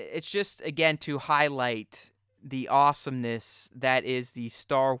 and it's just, again, to highlight the awesomeness that is the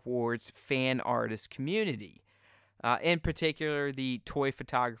Star Wars fan artist community, in particular the toy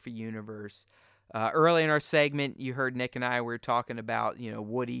photography universe. Early in our segment, you heard Nick and I were talking about,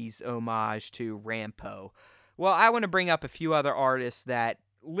 Woody's homage to Rampo. Well, I want to bring up a few other artists that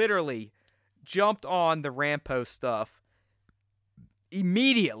literally jumped on the Rampo stuff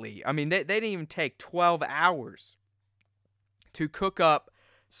immediately. I mean, they didn't even take 12 hours to cook up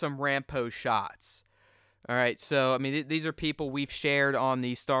some Rampo shots. All right, so, I mean, these are people we've shared on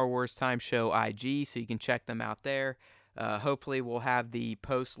the Star Wars Time Show IG, so you can check them out there. Hopefully, we'll have the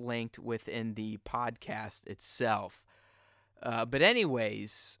post linked within the podcast itself. But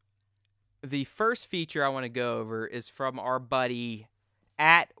anyways, the first feature I want to go over is from our buddy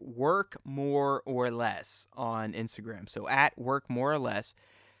at Work More or Less on Instagram. So at Work More or Less.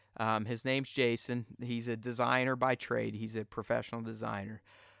 His name's Jason. He's a designer by trade. He's a professional designer.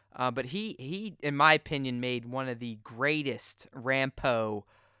 But he, in my opinion, made one of the greatest Rampo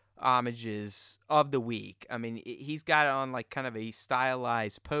homages of the week. I mean, he's got it on like kind of a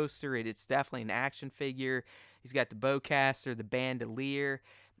stylized poster. It's definitely an action figure. He's got the bowcaster, the bandolier,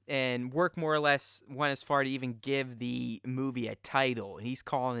 and Work More or Less went as far to even give the movie a title, and he's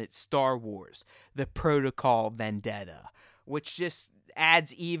calling it Star Wars: The Protocol Vendetta, which just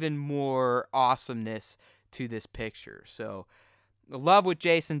adds even more awesomeness to this picture. So, I love what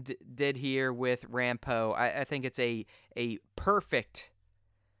Jason did here with Rampo. I think it's a perfect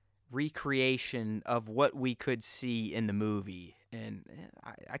recreation of what we could see in the movie, and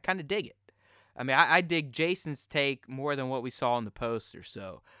I kind of dig it. I mean, I dig Jason's take more than what we saw in the poster,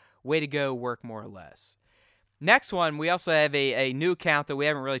 so way to go, Work More or Less. Next one, we also have a new account that we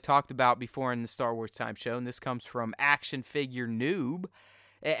haven't really talked about before in the Star Wars Time Show, and this comes from Action Figure Noob,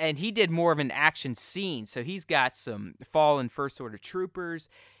 and he did more of an action scene, so he's got some fallen First Order troopers,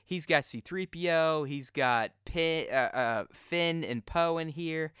 he's got C-3PO, he's got Finn and Poe in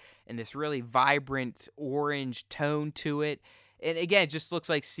here, and this really vibrant orange tone to it. And again, it just looks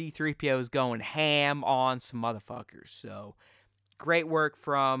like C-3PO is going ham on some motherfuckers. So, great work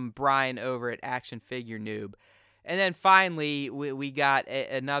from Brian over at Action Figure Noob. And then finally, we got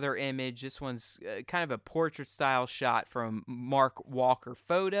another image. This one's kind of a portrait-style shot from Mark Walker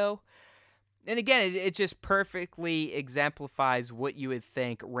Photo. And again, it just perfectly exemplifies what you would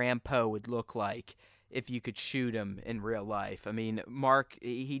think Rampo would look like if you could shoot him in real life. I mean, Mark,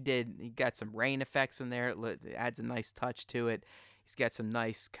 he got some rain effects in there. It adds a nice touch to it. He's got some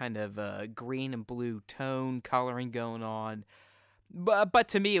nice kind of green and blue tone coloring going on. But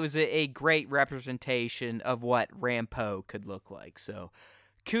to me, it was a great representation of what Rampo could look like. So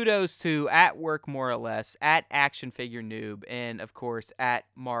kudos to at Work More or Less, at Action Figure Noob, and of course at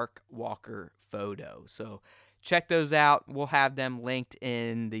Mark Walker Photo. So check those out. We'll have them linked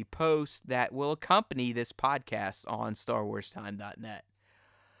in the post that will accompany this podcast on StarWarsTime.net.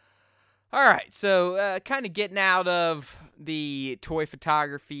 All right, so kind of getting out of the toy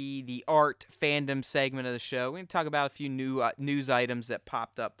photography, the art fandom segment of the show, we're going to talk about a few new news items that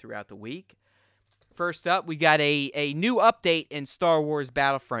popped up throughout the week. First up, we got a new update in Star Wars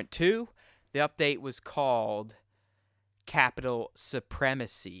Battlefront 2. The update was called Capital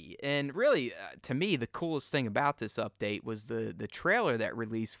Supremacy. And really, to me, the coolest thing about this update was the trailer that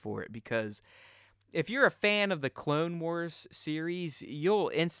released for it, because if you're a fan of the Clone Wars series,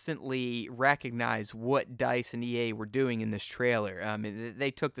 you'll instantly recognize what DICE and EA were doing in this trailer. They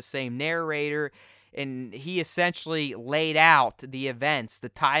took the same narrator, and he essentially laid out the events, the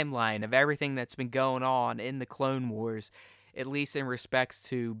timeline of everything that's been going on in the Clone Wars, at least in respects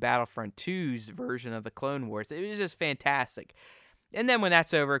to Battlefront 2's version of the Clone Wars. It was just fantastic. And then when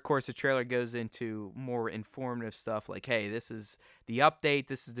that's over, of course, the trailer goes into more informative stuff like, hey, this is the update,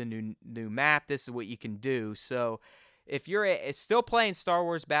 this is the new map, this is what you can do. So if you're still playing Star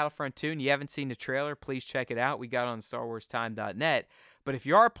Wars Battlefront 2 and you haven't seen the trailer, please check it out. We got it on StarWarsTime.net. But if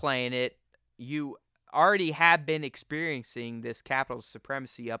you are playing it, you already have been experiencing this Capital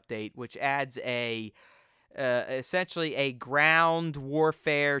Supremacy update, which adds essentially a ground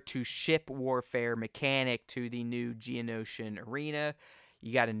warfare to ship warfare mechanic to the new Geonosian arena.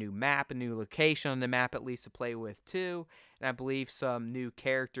 You got a new map, a new location on the map at least to play with too, and I believe some new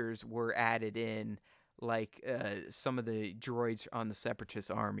characters were added in, like some of the droids on the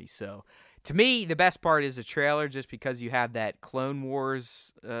Separatist army. So, to me, the best part is the trailer, just because you have that Clone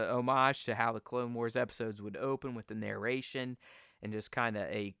Wars homage to how the Clone Wars episodes would open with the narration and just kind of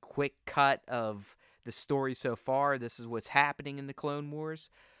a quick cut of the story so far. This is what's happening in the Clone Wars.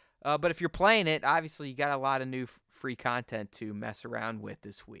 But if you're playing it, obviously you got a lot of new free content to mess around with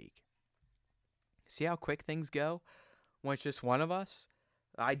this week. See how quick things go when it's just one of us?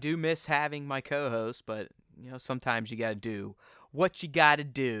 I do miss having my co-host, but sometimes you got to do what you got to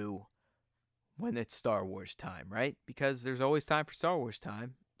do when it's Star Wars time, right? Because there's always time for Star Wars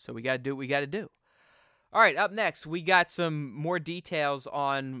time, so we got to do what we got to do. All right, up next, we got some more details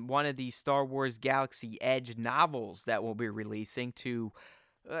on one of the Star Wars Galaxy Edge novels that we'll be releasing to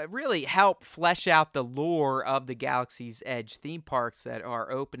really help flesh out the lore of the Galaxy's Edge theme parks that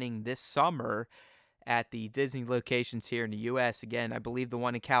are opening this summer at the Disney locations here in the U.S. Again, I believe the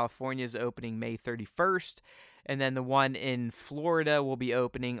one in California is opening May 31st, and then the one in Florida will be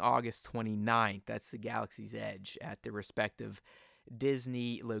opening August 29th. That's the Galaxy's Edge at the respective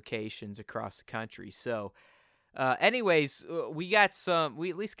Disney locations across the country. So, anyways, we at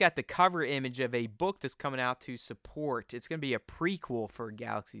least got the cover image of a book that's coming out to support. It's going to be a prequel for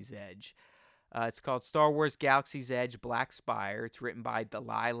Galaxy's Edge. It's called Star Wars Galaxy's Edge Black Spire. It's written by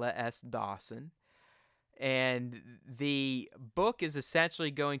Delilah S. Dawson. And the book is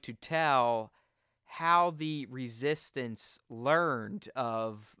essentially going to tell how the Resistance learned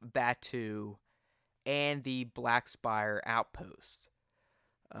of Batuu and the Black Spire outpost.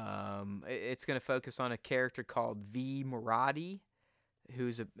 It's going to focus on a character called V. Muradi,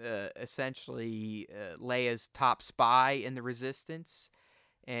 who's essentially Leia's top spy in the Resistance.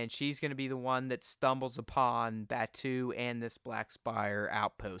 And she's going to be the one that stumbles upon Batuu and this Black Spire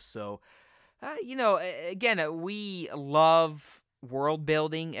outpost. So, again, we love world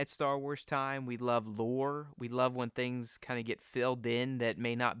building at Star Wars time. We love lore. We love when things kind of get filled in that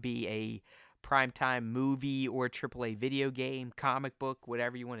may not be a primetime movie or AAA video game, comic book,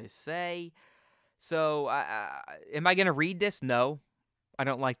 whatever you want to say. So, am I going to read this? No, I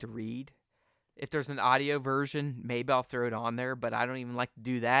don't like to read. If there's an audio version, maybe I'll throw it on there, but I don't even like to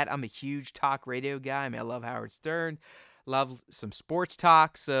do that. I'm a huge talk radio guy. I mean, I love Howard Stern. Love some sports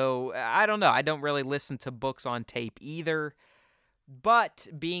talk, so I don't know. I don't really listen to books on tape either, but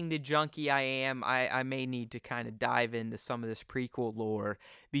being the junkie I am, I may need to kind of dive into some of this prequel lore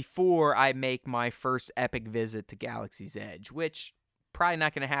before I make my first epic visit to Galaxy's Edge, which probably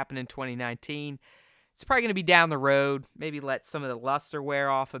not going to happen in 2019. It's probably going to be down the road, maybe let some of the luster wear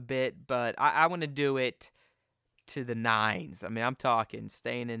off a bit, but I want to do it to the nines. I mean, I'm talking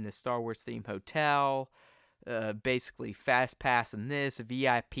staying in the Star Wars themed hotel, basically fast passing this,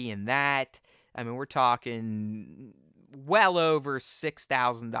 VIP and that. I mean, we're talking well over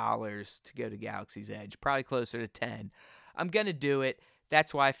 $6,000 to go to Galaxy's Edge, probably closer to 10. I'm going to do it.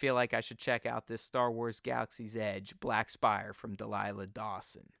 That's why I feel like I should check out this Star Wars Galaxy's Edge Black Spire from Delilah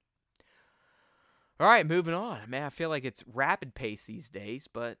Dawson. All right, moving on. Man, I feel like it's rapid pace these days,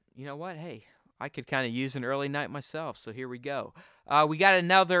 but you know what? Hey, I could kind of use an early night myself, so here we go. We got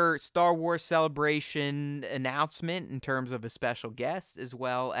another Star Wars Celebration announcement in terms of a special guest, as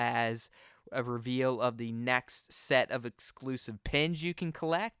well as a reveal of the next set of exclusive pins you can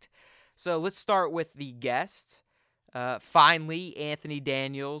collect. So let's start with the guest. Finally, Anthony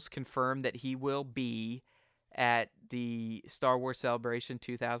Daniels confirmed that he will be at the Star Wars Celebration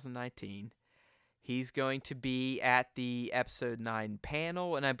 2019. He's going to be at the Episode 9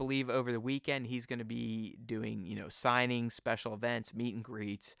 panel, and I believe over the weekend he's going to be doing, signings, special events, meet and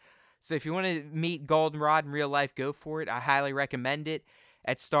greets. So if you want to meet Goldenrod in real life, go for it. I highly recommend it.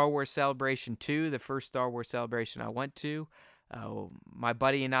 At Star Wars Celebration 2, the first Star Wars Celebration I went to, my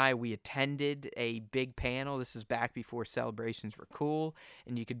buddy and I, we attended a big panel. This is back before celebrations were cool,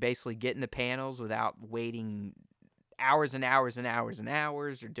 and you could basically get in the panels without waiting hours and hours and hours and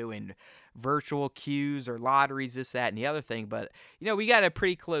hours, or doing virtual queues or lotteries, this, that, and the other thing. But, we got a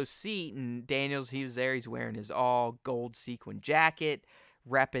pretty close seat, and Daniels, he was there. He's wearing his all gold sequin jacket,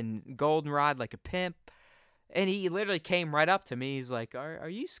 repping Goldenrod like a pimp. And he literally came right up to me. He's like, are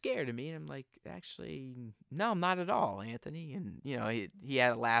you scared of me? And I'm like, actually, no, I'm not at all, Anthony. And, he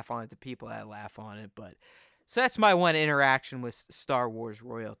had a laugh on it. The people had a laugh on it. But so that's my one interaction with Star Wars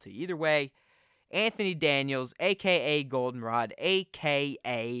royalty. Either way, Anthony Daniels, a.k.a. Goldenrod,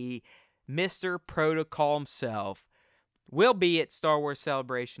 a.k.a. Mr. Protocol himself, will be at Star Wars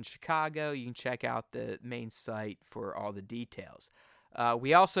Celebration Chicago. You can check out the main site for all the details.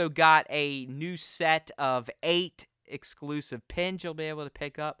 We also got a new set of 8 exclusive pins you'll be able to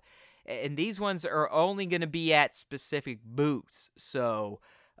pick up. And these ones are only going to be at specific booths. So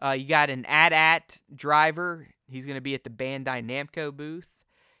You got an AT-AT driver. He's going to be at the Bandai Namco booth.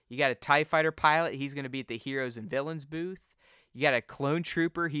 You got a TIE Fighter pilot. He's going to be at the Heroes and Villains booth. You got a Clone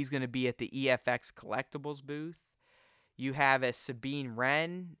Trooper. He's going to be at the EFX Collectibles booth. You have a Sabine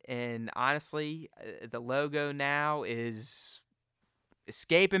Wren. And honestly, the logo now is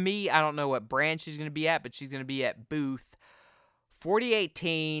escaping me. I don't know what brand she's going to be at, but she's going to be at booth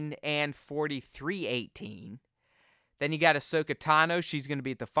 4018 and 4318. Then you got Ahsoka Tano. She's going to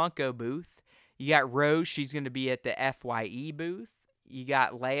be at the Funko booth. You got Rose. She's going to be at the FYE booth. You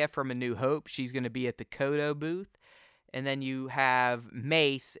got Leia from A New Hope. She's going to be at the Kodo booth. And then you have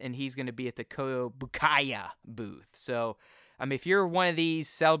Mace, and he's going to be at the Kodo Bukaya booth. So, I mean, if you're one of these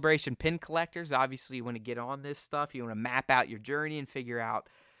Celebration pin collectors, obviously you want to get on this stuff. You want to map out your journey and figure out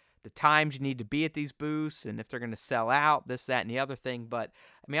the times you need to be at these booths and if they're going to sell out, this, that, and the other thing. But,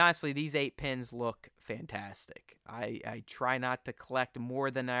 I mean, honestly, these 8 pins look fantastic. I try not to collect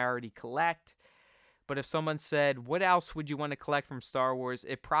more than I already collect. But if someone said, what else would you want to collect from Star Wars?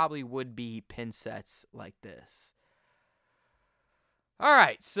 It probably would be pin sets like this. All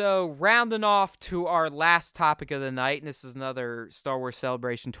right, so rounding off to our last topic of the night, and this is another Star Wars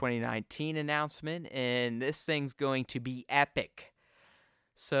Celebration 2019 announcement, and this thing's going to be epic.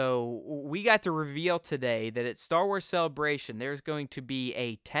 So we got to reveal today that at Star Wars Celebration, there's going to be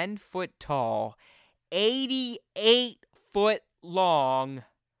a 10-foot tall, 88-foot long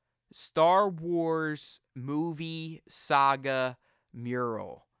Star Wars movie saga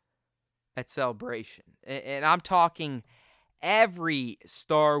mural at Celebration. And I'm talking every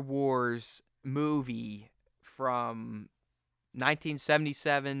Star Wars movie from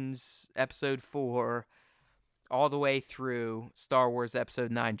 1977's Episode 4 all the way through Star Wars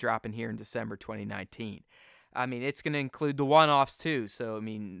Episode 9 dropping here in December 2019. I mean, it's going to include the one-offs too. So, I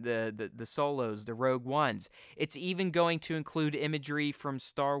mean, the solos, the Rogue Ones. It's even going to include imagery from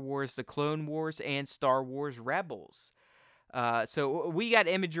Star Wars The Clone Wars and Star Wars Rebels. So we got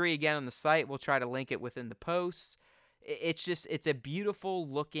imagery again on the site. We'll try to link it within the posts. It's a beautiful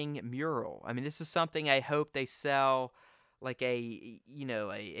looking mural. I mean, this is something I hope they sell like a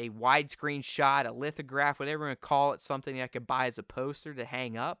widescreen shot, a lithograph, whatever you want to call it, something I could buy as a poster to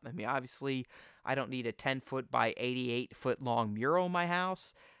hang up. I mean, obviously, I don't need a 10-foot by 88-foot long mural in my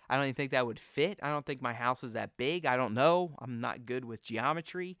house. I don't even think that would fit. I don't think my house is that big. I don't know. I'm not good with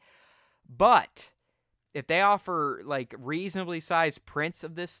geometry. But if they offer like reasonably sized prints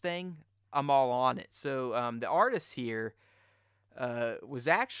of this thing, I'm all on it. So the artist here was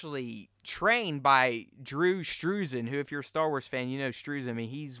actually trained by Drew Struzan, who, if you're a Star Wars fan, you know Struzan. I mean,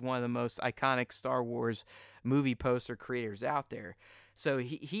 he's one of the most iconic Star Wars movie poster creators out there. So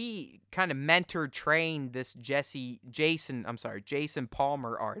he kind of mentored, trained this Jason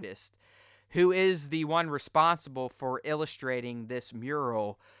Palmer artist, who is the one responsible for illustrating this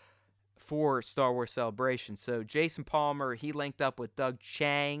mural for Star Wars Celebration. So Jason Palmer, he linked up with Doug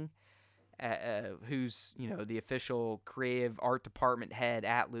Chiang, who's the official creative art department head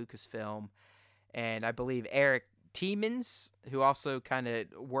at Lucasfilm, and I believe Eric Tiemens, who also kind of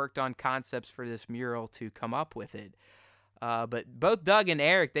worked on concepts for this mural to come up with it. But both Doug and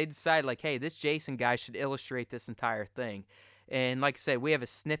Eric, they decided like, hey, this Jason guy should illustrate this entire thing. And like I said, we have a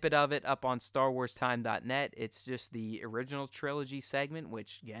snippet of it up on StarWarsTime.net. It's just the original trilogy segment,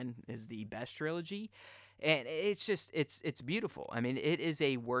 which again is the best trilogy. And it's just, it's beautiful. I mean, it is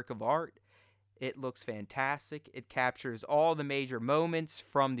a work of art. It looks fantastic. It captures all the major moments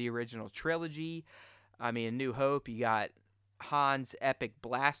from the original trilogy. I mean, A New Hope, you got Han's epic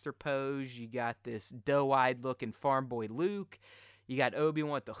blaster pose. You got this doe-eyed looking farm boy Luke. You got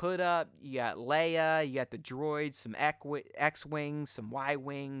Obi-Wan with the hood up. You got Leia. You got the droids, some X-Wings, some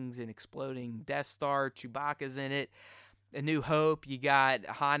Y-Wings, an exploding Death Star. Chewbacca's in it. A New Hope, you got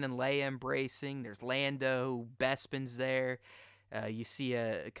Han and Leia embracing. There's Lando. Bespin's there. You see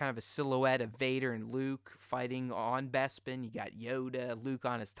a kind of a silhouette of Vader and Luke fighting on Bespin. You got Yoda, Luke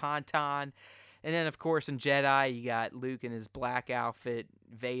on his Tauntaun. And then, of course, in Jedi, you got Luke in his black outfit,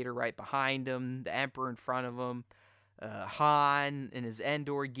 Vader right behind him, the Emperor in front of him, Han in his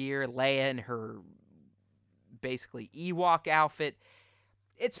Endor gear, Leia in her basically Ewok outfit.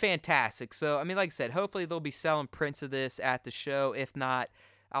 It's fantastic. So, I mean, like I said, hopefully they'll be selling prints of this at the show. If not,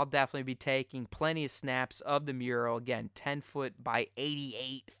 I'll definitely be taking plenty of snaps of the mural. Again, 10 foot by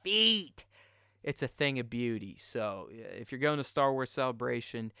 88 feet. It's a thing of beauty. So if you're going to Star Wars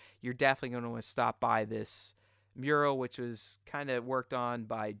Celebration, you're definitely going to want to stop by this mural, which was kind of worked on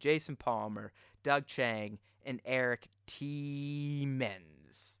by Jason Palmer, Doug Chiang, and Eric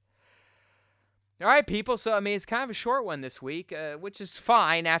Tiemens. All right, people. So, I mean, it's kind of a short one this week, which is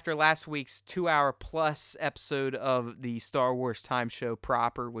fine after last week's 2-hour-plus episode of the Star Wars Time Show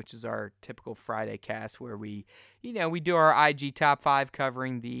proper, which is our typical Friday cast where we do our IG Top 5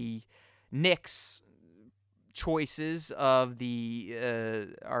 covering the Nick's choices of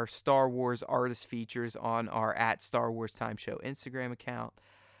our Star Wars artist features on our @StarWarsTimeShow Instagram account.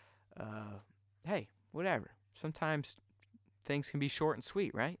 Hey, whatever. Sometimes things can be short and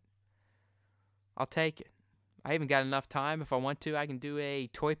sweet, right? I'll take it. I even got enough time. If I want to, I can do a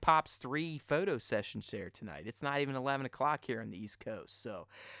Toy Pops 3 photo session share tonight. It's not even 11 o'clock here on the East Coast. So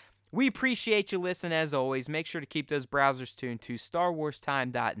we appreciate you listening as always. Make sure to keep those browsers tuned to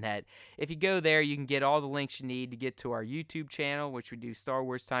StarWarsTime.net. If you go there, you can get all the links you need to get to our YouTube channel, which we do Star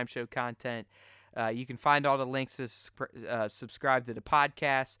Wars Time Show content. You can find all the links to subscribe to the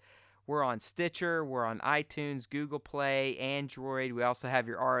podcast. We're on Stitcher, we're on iTunes, Google Play, Android. We also have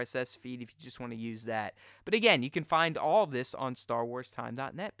your RSS feed if you just want to use that. But again, you can find all of this on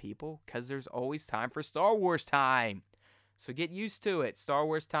StarWarsTime.net, people, because there's always time for Star Wars time. So get used to it.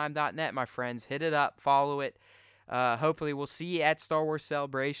 StarWarsTime.net, my friends. Hit it up, follow it. Hopefully we'll see you at Star Wars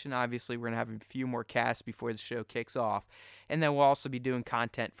Celebration. Obviously, we're going to have a few more casts before the show kicks off. And then we'll also be doing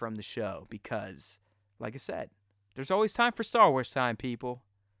content from the show because, like I said, there's always time for Star Wars time, people.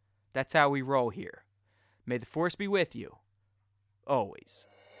 That's how we roll here. May the Force be with you. Always.